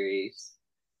TV series.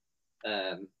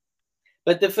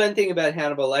 But the fun thing about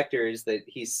Hannibal Lecter is that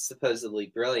he's supposedly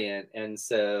brilliant, and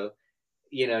so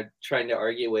trying to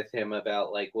argue with him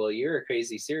about like, well, you're a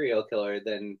crazy serial killer,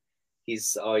 then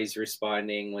he's always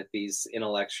responding with these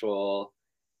intellectual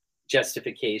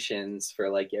justifications for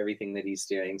like everything that he's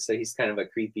doing. So he's kind of a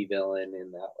creepy villain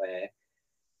in that way.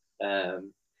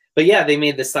 But yeah, they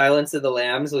made The Silence of the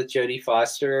Lambs with Jodie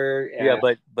Foster. And yeah,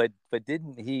 but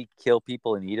didn't he kill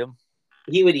people and eat them?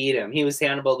 He would eat them. He was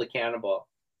Hannibal the Cannibal.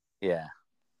 Yeah.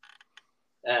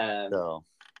 So.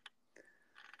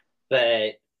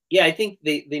 But yeah, I think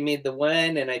they made the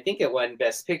one, and I think it won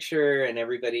Best Picture, and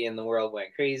everybody in the world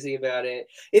went crazy about it.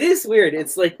 It is weird.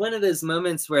 It's like one of those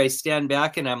moments where I stand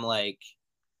back and I'm like,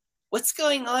 what's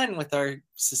going on with our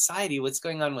society? What's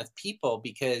going on with people?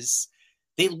 Because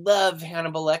they love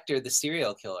Hannibal Lecter, the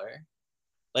serial killer.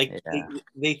 Like, yeah.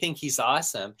 they think he's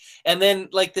awesome. And then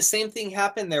like the same thing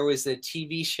happened. There was a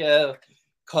TV show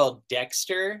called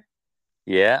Dexter.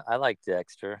 Yeah, I like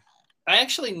Dexter. I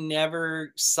actually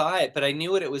never saw it, but I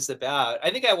knew what it was about. I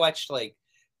think I watched like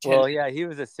 10. Well, yeah, he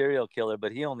was a serial killer,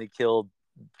 but he only killed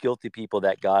guilty people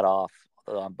that got off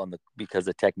because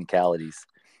of technicalities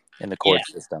in the court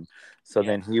system. So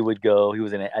then he would go. I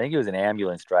think he was an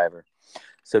ambulance driver.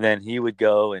 So then he would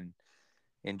go and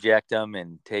inject them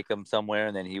and take them somewhere,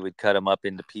 and then he would cut them up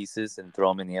into pieces and throw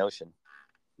them in the ocean.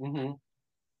 Mm-hmm.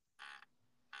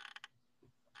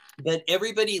 But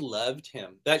everybody loved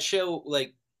him. That show,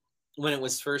 like, when it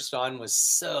was first on, was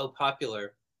so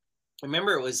popular. I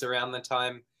remember it was around the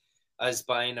time I was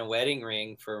buying a wedding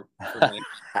ring for my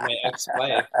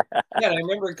ex-wife. Yeah, and I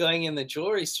remember going in the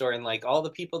jewelry store, and like all the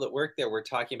people that worked there were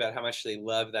talking about how much they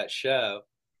loved that show.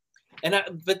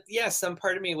 But yeah, some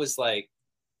part of me was like,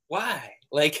 why?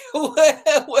 Like,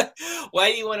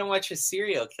 why do you want to watch a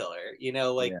serial killer?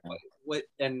 Like, what,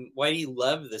 and why do you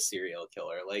love the serial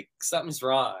killer? Like, something's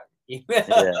wrong.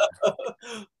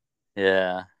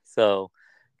 Yeah. So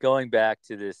going back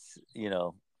to this,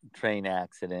 train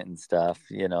accident and stuff,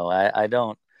 I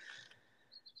don't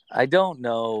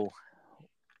know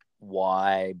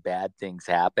why bad things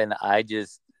happen. I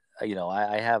just,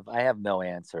 I have no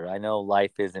answer. I know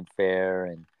life isn't fair,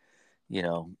 and,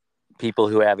 people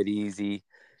who have it easy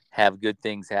have good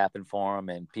things happen for them,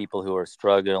 and people who are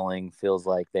struggling feels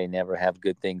like they never have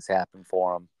good things happen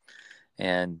for them.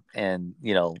 And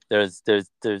there's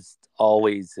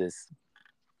always this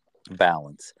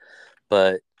balance.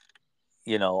 But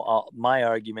my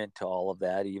argument to all of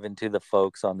that, even to the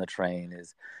folks on the train,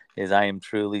 is I am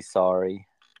truly sorry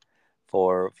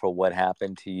for what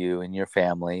happened to you and your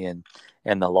family, and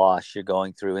the loss you're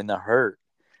going through, and the hurt,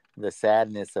 the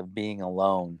sadness of being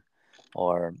alone,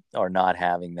 or not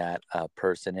having that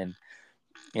person.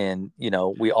 And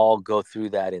we all go through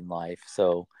that in life.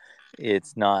 So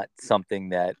it's not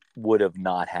something that would have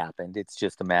not happened. It's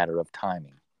just a matter of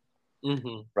timing.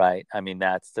 Mm-hmm. Right. I mean,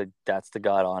 that's the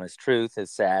God honest truth.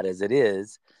 As sad as it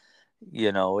is,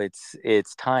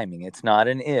 it's timing. It's not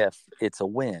an if, it's a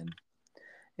when.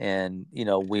 And,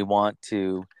 we want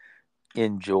to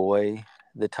enjoy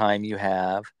the time you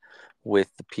have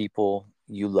with the people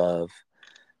you love,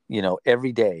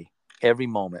 every day, every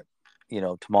moment.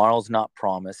 Tomorrow's not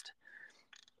promised.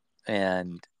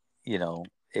 And,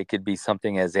 it could be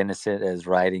something as innocent as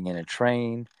riding in a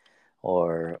train,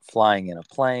 or flying in a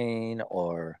plane,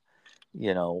 or,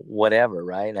 whatever,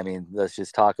 right? I mean, let's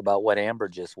just talk about what Amber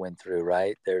just went through,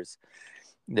 right? There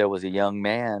was a young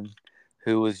man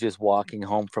who was just walking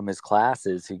home from his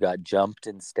classes who got jumped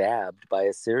and stabbed by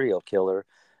a serial killer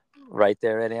right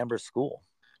there at Amber's school.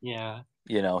 Yeah.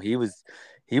 He was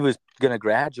going to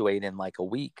graduate in like a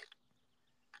week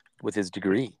with his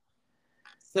degree.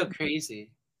 So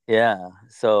crazy. Yeah.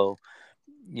 So,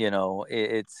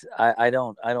 I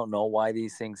don't know why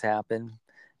these things happen.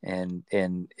 And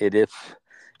it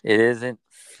isn't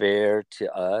fair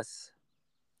to us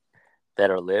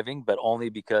that are living, but only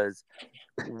because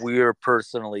we're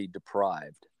personally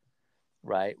deprived,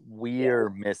 right? We're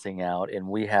missing out, and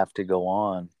we have to go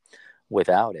on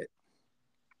without it.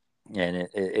 And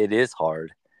it is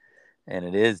hard. and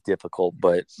it is difficult.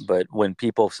 But when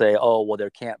people say, "Oh, well, there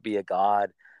can't be a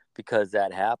God because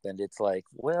that happened," it's like,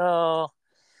 well,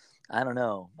 I don't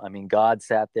know. I mean, God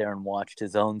sat there and watched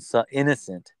his own son,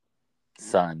 innocent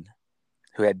son,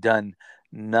 who had done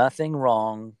nothing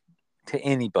wrong to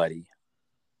anybody,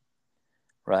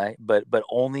 right? But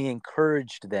only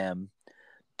encouraged them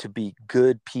to be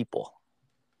good people.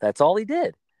 That's all he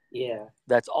did. Yeah.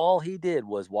 That's all he did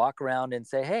was walk around and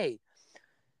say, "Hey,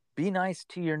 be nice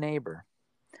to your neighbor.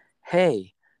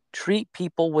 Hey, treat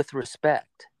people with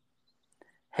respect.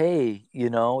 Hey,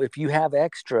 if you have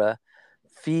extra,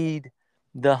 feed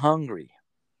the hungry,"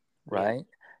 right?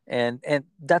 Yeah. And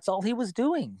that's all he was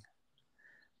doing.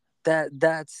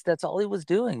 That's all he was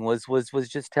doing was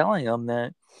just telling them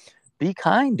that be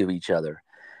kind to each other.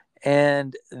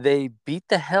 And they beat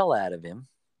the hell out of him.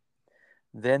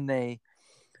 Then they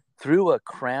threw a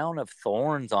crown of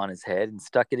thorns on his head and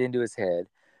stuck it into his head.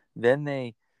 Then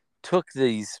they took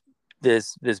this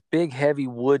big heavy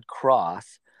wood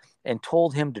cross and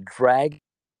told him to drag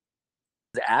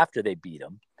after they beat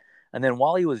him. And then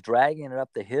while he was dragging it up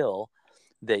the hill,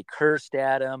 they cursed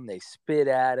at him, they spit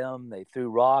at him, they threw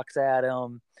rocks at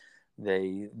him,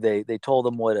 they told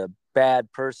him what a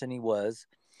bad person he was.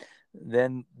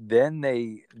 Then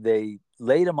they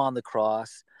laid him on the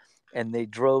cross, and they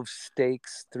drove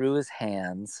stakes through his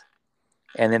hands,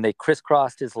 and then they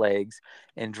crisscrossed his legs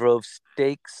and drove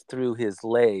stakes through his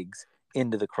legs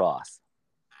into the cross.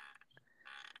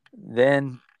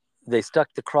 Then they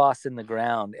stuck the cross in the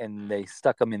ground, and they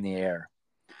stuck him in the air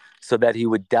so that he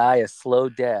would die a slow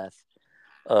death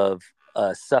of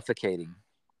suffocating,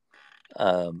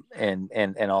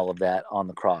 and all of that on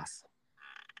the cross.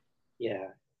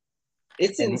 Yeah.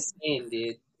 It's insane,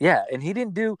 dude. Yeah, and he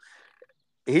didn't do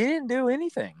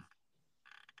anything.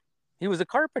 He was a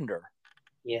carpenter.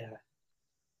 Yeah.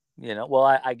 Well,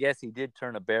 I guess he did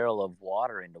turn a barrel of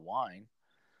water into wine.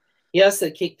 He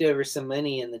also kicked over some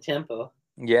money in the temple.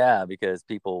 Yeah, because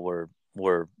people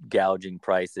were gouging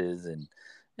prices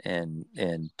and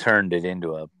turned it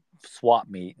into a swap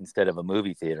meet instead of a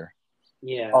movie theater.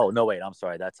 Yeah. Oh, no, wait, I'm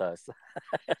sorry, that's us.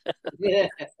 Yeah.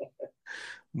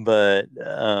 But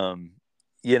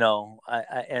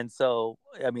and so,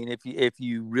 I mean, if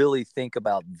you really think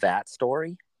about that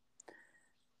story,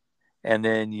 and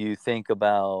then you think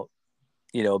about,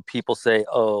 people say,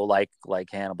 oh, like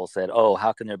Hannibal said, oh,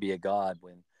 how can there be a God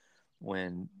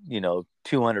when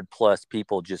 200 plus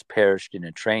people just perished in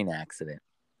a train accident?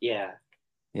 Yeah.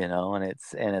 And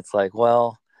it's like,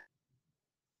 well,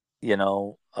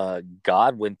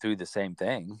 God went through the same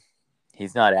thing.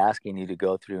 He's not asking you to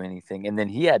go through anything, and then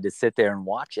he had to sit there and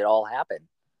watch it all happen.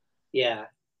 Yeah.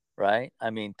 Right. I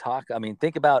mean,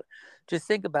 think about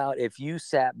if you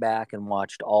sat back and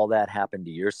watched all that happen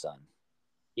to your son.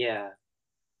 Yeah.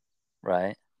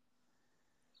 Right.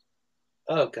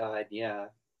 Oh God. Yeah.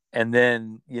 And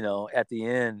then, at the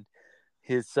end,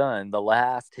 his son,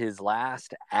 his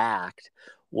last act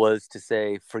was to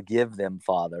say, "Forgive them,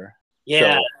 Father."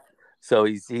 Yeah. So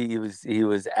he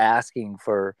was asking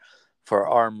for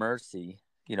our mercy,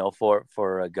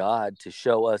 for a God to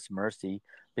show us mercy,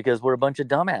 because we're a bunch of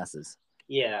dumbasses.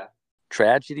 Yeah.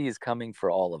 Tragedy is coming for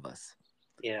all of us.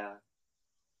 Yeah.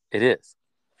 It is.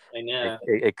 I know.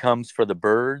 It comes for the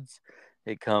birds.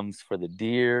 It comes for the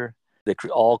deer,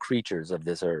 all creatures of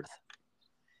this earth.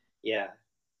 Yeah.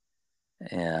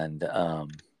 And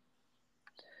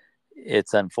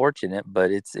it's unfortunate,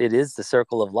 but it is the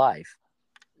circle of life.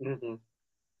 Mm-hmm.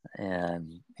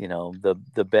 And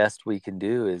the best we can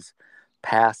do is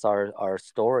pass our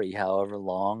story, however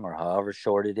long or however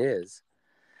short it is,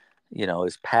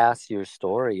 is pass your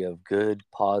story of good,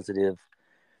 positive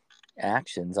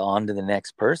actions on to the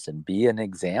next person. Be an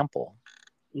example.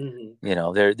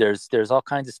 Mm-hmm. There's all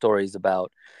kinds of stories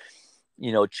about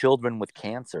children with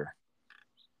cancer,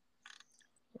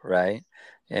 right?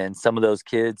 And some of those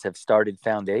kids have started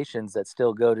foundations that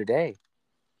still go today.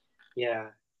 Yeah.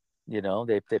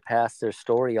 They pass their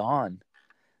story on,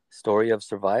 story of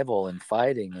survival and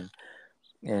fighting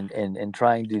and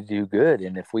trying to do good.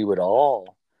 And if we would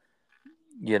all,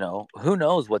 who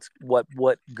knows what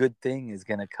good thing is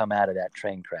going to come out of that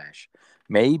train crash.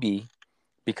 Maybe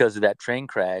because of that train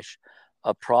crash,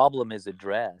 a problem is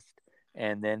addressed,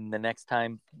 and then the next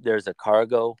time there's a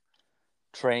cargo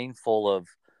train full of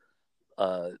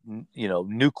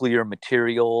nuclear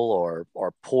material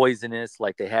or poisonous,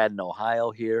 like they had in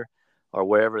Ohio here, or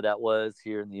wherever that was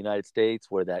here in the United States,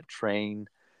 where that train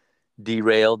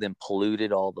derailed and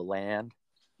polluted all the land,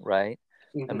 right?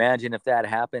 Mm-hmm. Imagine if that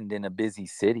happened in a busy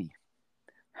city.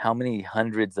 How many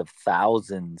hundreds of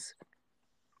thousands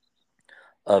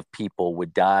of people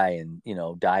would die, and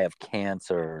die of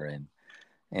cancer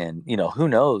And, you know, who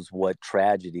knows what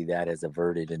tragedy that has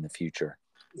averted in the future.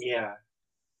 Yeah.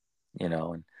 You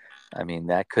know, and I mean,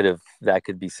 that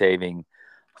could be saving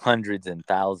hundreds and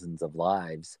thousands of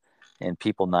lives and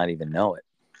people not even know it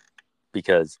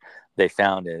because they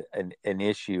found an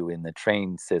issue in the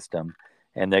train system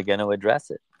and they're going to address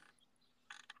it.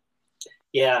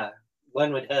 Yeah.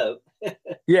 One would hope.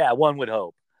 Yeah, one would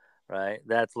hope, right?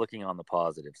 That's looking on the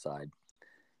positive side.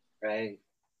 Right.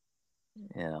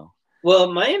 You know.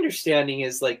 Well, my understanding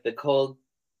is like the cold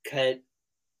cut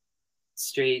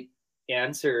straight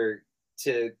answer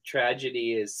to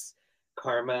tragedy is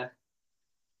karma.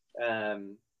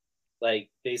 Like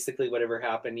basically whatever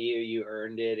happened to you, you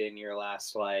earned it in your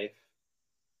last life.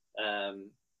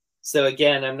 So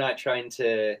again, I'm not trying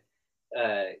to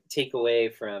take away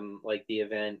from like the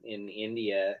event in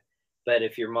India, but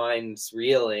if your mind's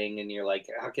reeling and you're like,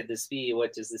 how could this be?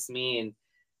 What does this mean?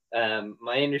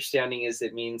 My understanding is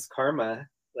it means karma.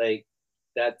 Like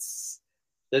that's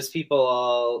those people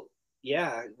all,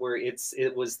 yeah, where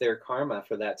it was their karma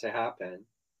for that to happen.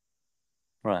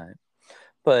 Right.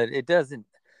 But it doesn't,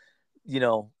 you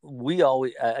know, we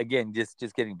always, again, just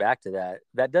getting back to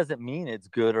that doesn't mean it's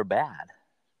good or bad.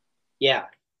 Yeah.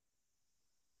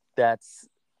 That's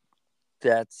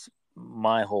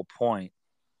my whole point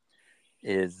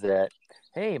is that,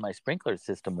 hey, my sprinkler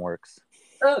system works.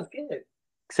 Oh, good.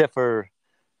 Except for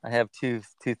I have two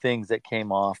things that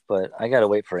came off, but I got to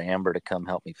wait for Amber to come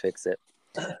help me fix it.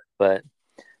 But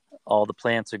all the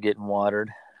plants are getting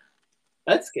watered.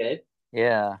 That's good.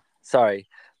 Yeah. Sorry.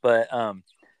 But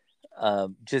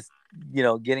just, you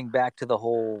know, getting back to the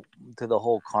whole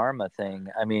karma thing.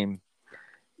 I mean,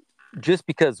 just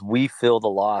because we feel the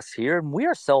loss here, and we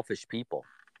are selfish people,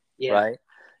 Yeah. right?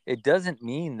 It doesn't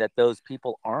mean that those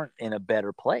people aren't in a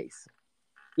better place.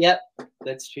 Yep,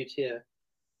 that's true too.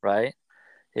 Right?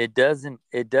 It doesn't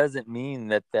mean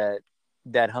that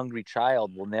hungry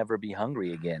child will never be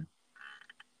hungry again.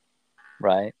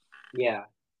 Right? Yeah.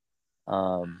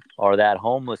 Or that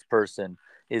homeless person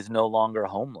is no longer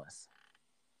homeless.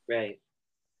 Right.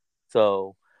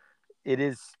 So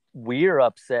we're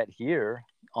upset here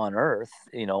on Earth,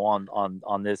 you know,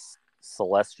 on this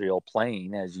celestial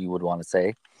plane, as you would want to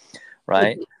say,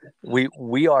 right?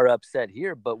 we are upset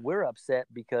here, but we're upset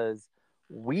because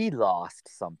we lost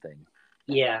something.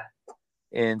 Yeah.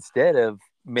 Instead of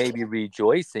maybe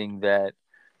rejoicing that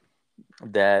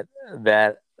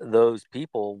those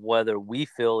people, whether we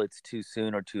feel it's too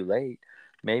soon or too late,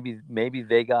 maybe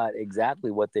they got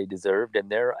exactly what they deserved and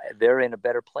they're in a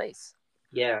better place.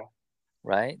 Yeah.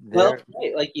 Right? Well,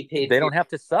 right, like you paid. They don't have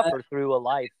to suffer through a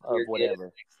life of whatever.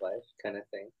 Next life, kind of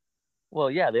thing. Well,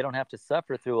 yeah, they don't have to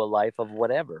suffer through a life of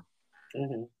whatever.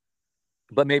 Mm-hmm.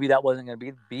 But maybe that wasn't going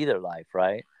to be their life,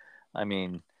 right? I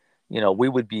mean, you know, we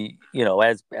would be, you know,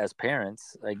 as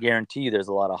parents, I guarantee you, there's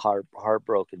a lot of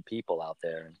heartbroken people out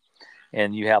there,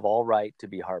 and you have all right to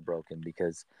be heartbroken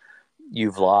because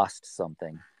you've lost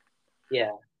something.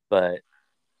 Yeah. But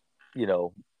you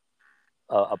know,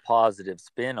 a positive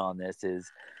spin on this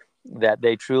is that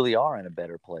they truly are in a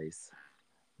better place.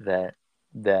 That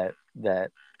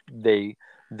they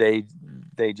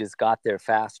just got there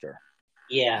faster.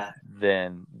 Yeah.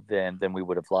 Than we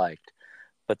would have liked.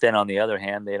 But then on the other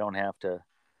hand, they don't have to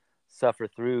suffer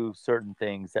through certain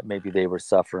things that maybe they were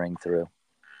suffering through.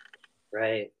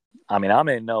 Right. I mean, I'm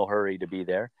in no hurry to be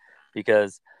there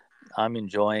because I'm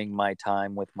enjoying my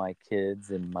time with my kids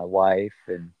and my wife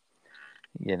and,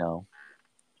 you know,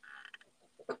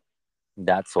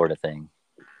 that sort of thing.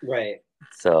 Right.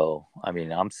 So, I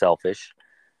mean, I'm selfish.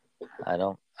 I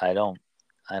don't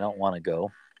want to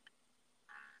go.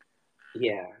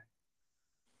 Yeah.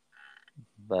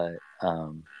 But,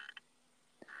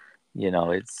 you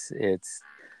know, it's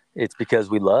because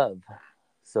we love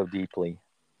so deeply.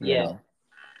 You Yeah. know,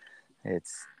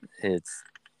 it's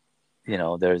you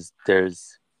know, there's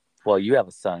well, you have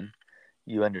a son,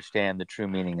 you understand the true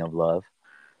meaning of love.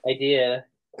 I do.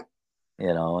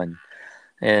 You know,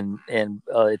 and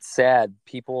it's sad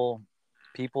people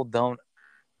don't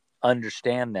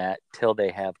understand that till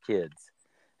they have kids,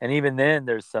 and even then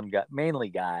there's some mainly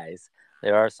guys.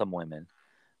 There are some women,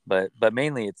 but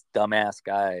mainly it's dumbass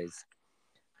guys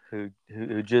who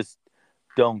just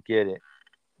don't get it.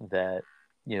 That,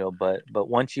 you know, but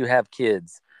once you have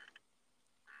kids,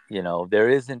 you know, there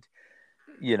isn't,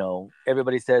 you know,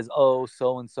 everybody says, oh,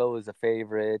 so and so is a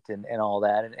favorite and all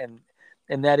that,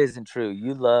 and that isn't true.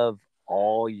 You love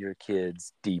all your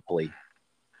kids deeply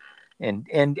and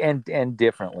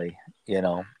differently, you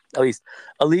know, at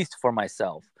least for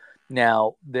myself.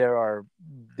 Now there are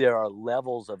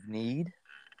levels of need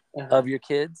of your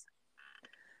kids,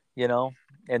 you know,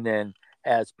 and then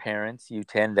as parents, you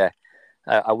tend to,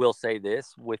 I will say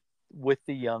this with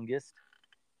the youngest,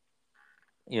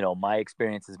 my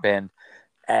experience has been,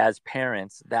 as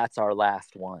parents, that's our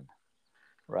last one,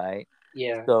 right?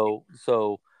 Yeah. So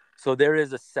there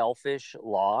is a selfish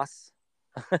loss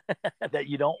that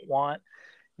you don't want.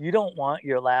 You don't want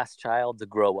your last child to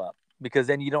grow up, because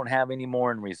then you don't have any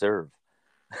more in reserve.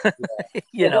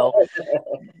 You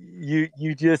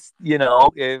just,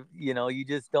 if, you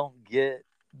just don't get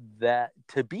that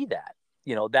to be that,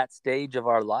 that stage of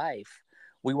our life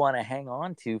we want to hang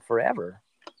on to forever.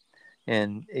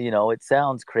 And, it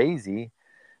sounds crazy.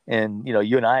 And,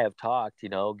 you and I have talked,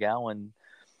 Gowan,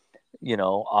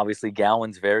 obviously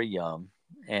Gowan's very young,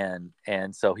 and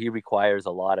so he requires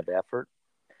a lot of effort.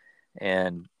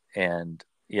 And,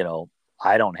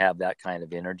 I don't have that kind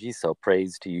of energy. So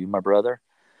praise to you, my brother.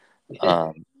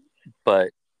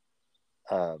 But,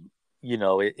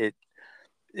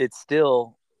 it's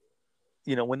still,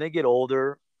 when they get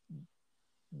older,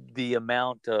 the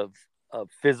amount of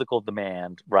physical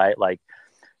demand, right? Like,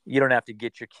 you don't have to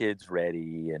get your kids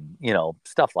ready and,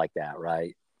 stuff like that.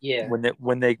 Right. Yeah.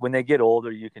 When they get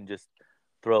older, you can just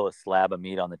throw a slab of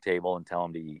meat on the table and tell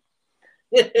them to eat,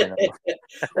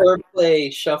 or play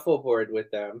shuffleboard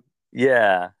with them.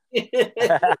 Yeah.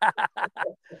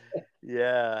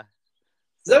 Yeah.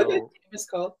 Is that what the game is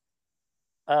called?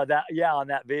 On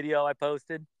that video I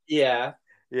posted. Yeah.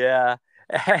 Yeah.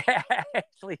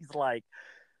 Actually, he's like,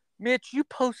 Mitch, you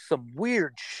post some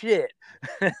weird shit.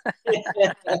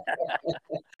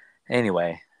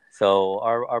 Anyway, so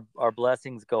our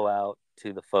blessings go out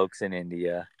to the folks in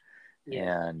India.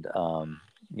 Yeah. And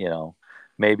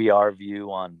maybe our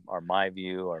view or my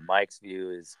view or Mike's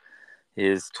view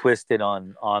is twisted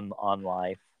on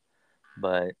life,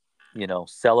 but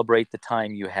celebrate the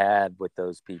time you had with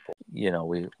those people.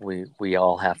 We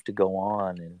all have to go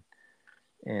on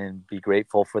and be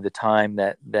grateful for the time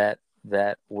that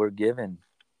we're given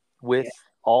with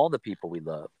all the people we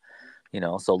love.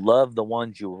 So love the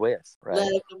ones you're with, right?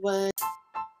 Love the ones.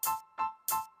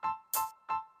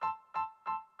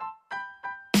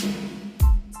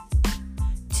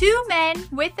 Two Men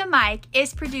with a Mic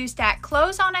is produced at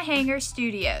Clothes on a Hanger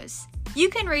Studios. You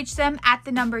can reach them at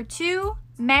the number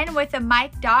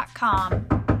 2menwithamic.com.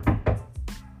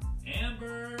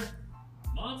 Amber,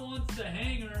 Mom wants the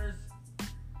hangers.